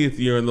 20th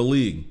year in the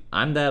league.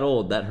 I'm that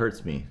old. That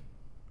hurts me.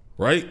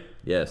 Right?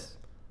 Yes.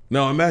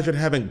 Now imagine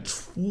having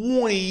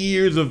 20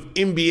 years of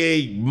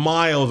NBA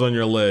miles on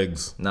your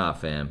legs. Nah,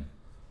 fam.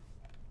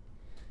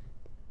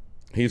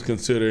 He's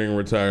considering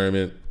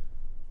retirement.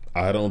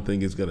 I don't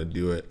think he's going to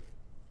do it.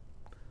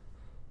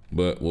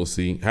 But we'll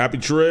see. Happy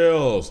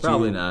trails.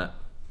 Probably not.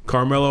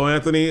 Carmelo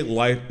Anthony,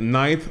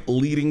 9th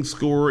leading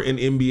scorer in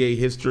NBA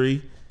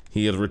history.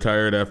 He has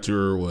retired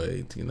after,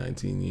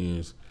 19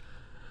 years.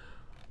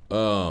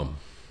 I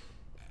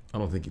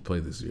don't think he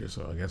played this year,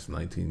 so I guess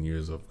 19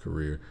 years of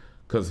career.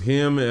 Because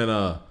him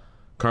and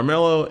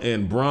Carmelo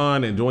and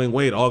Bron and Dwayne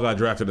Wade all got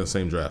drafted in the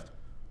same draft.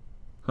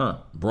 Huh.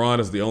 Bron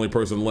is the only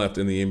person left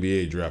in the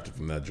NBA drafted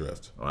from that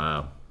draft.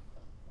 Wow.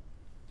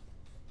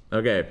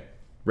 Okay.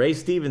 Ray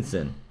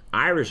Stevenson,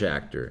 Irish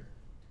actor.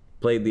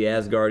 Played the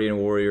Asgardian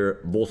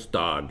warrior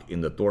Volstagg in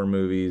the Thor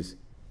movies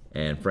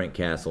and Frank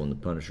Castle in the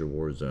Punisher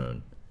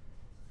Warzone.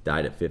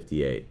 Died at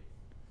 58.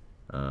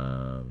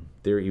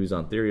 He was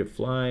on Theory of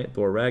Flight,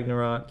 Thor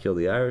Ragnarok, Kill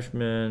the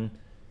Irishman,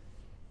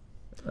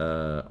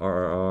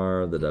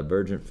 RRR, the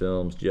Divergent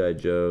films, G.I.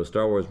 Joe,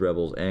 Star Wars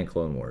Rebels, and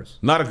Clone Wars.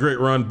 Not a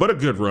great run, but a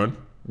good run.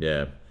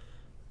 Yeah.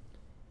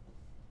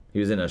 He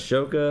was in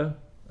Ahsoka,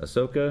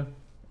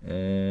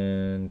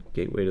 and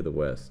Gateway to the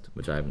West,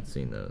 which I haven't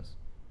seen those.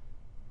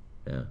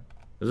 Yeah.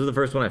 This is the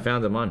first one I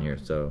found him on here,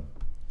 so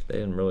he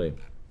didn't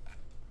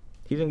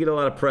get a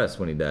lot of press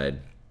when he died.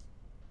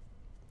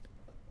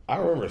 I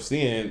remember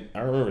seeing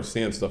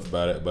stuff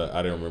about it, but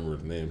I didn't remember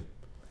his name.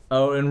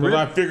 Oh, and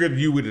I figured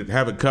you would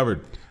have it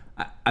covered.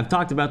 I've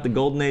talked about the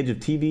golden age of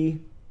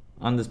TV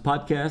on this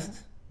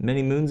podcast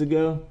many moons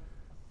ago.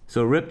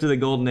 So rip to the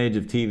golden age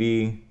of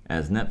TV,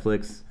 as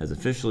Netflix has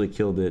officially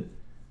killed it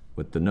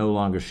with the no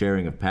longer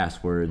sharing of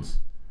passwords.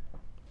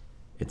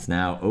 It's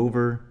now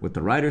over with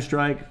the writer's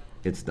strike.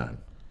 It's done.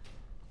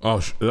 Oh,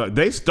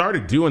 they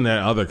started doing that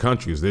in other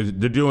countries. They're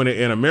doing it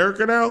in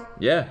America now?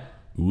 Yeah.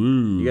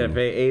 Woo. You got to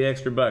pay $8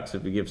 extra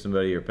if you give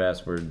somebody your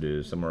password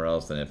to somewhere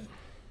else. And if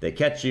they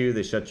catch you,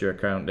 they shut your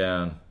account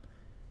down.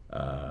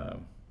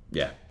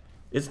 Yeah.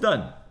 It's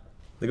done.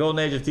 The golden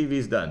age of TV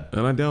is done.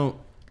 And I don't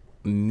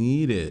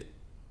need it.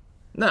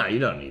 No, you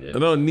don't need it. I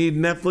don't need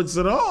Netflix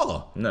at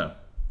all. No.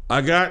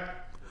 I got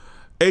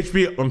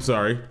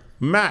HBO,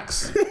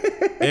 Max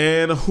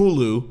and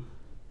Hulu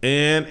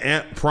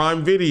and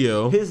Prime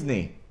Video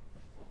Disney.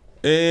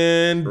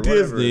 and Or whatever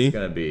Disney it's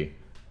going to be.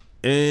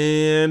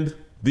 and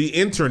the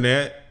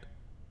internet.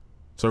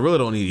 So I really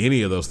don't need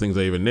any of those things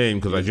I even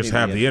named because I just need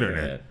have the the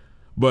internet.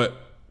 But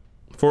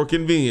for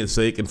convenience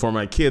sake and for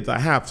my kids, I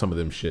have some of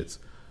them shits.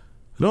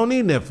 I don't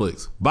need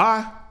Netflix.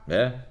 Bye.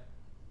 Yeah.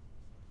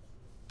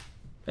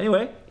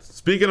 Anyway,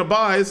 Speaking of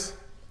buys,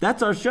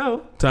 that's our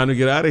show. time to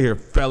get out of here,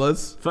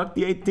 fellas. Fuck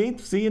the 18th.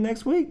 See you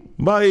next week.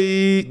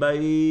 Bye.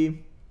 Bye.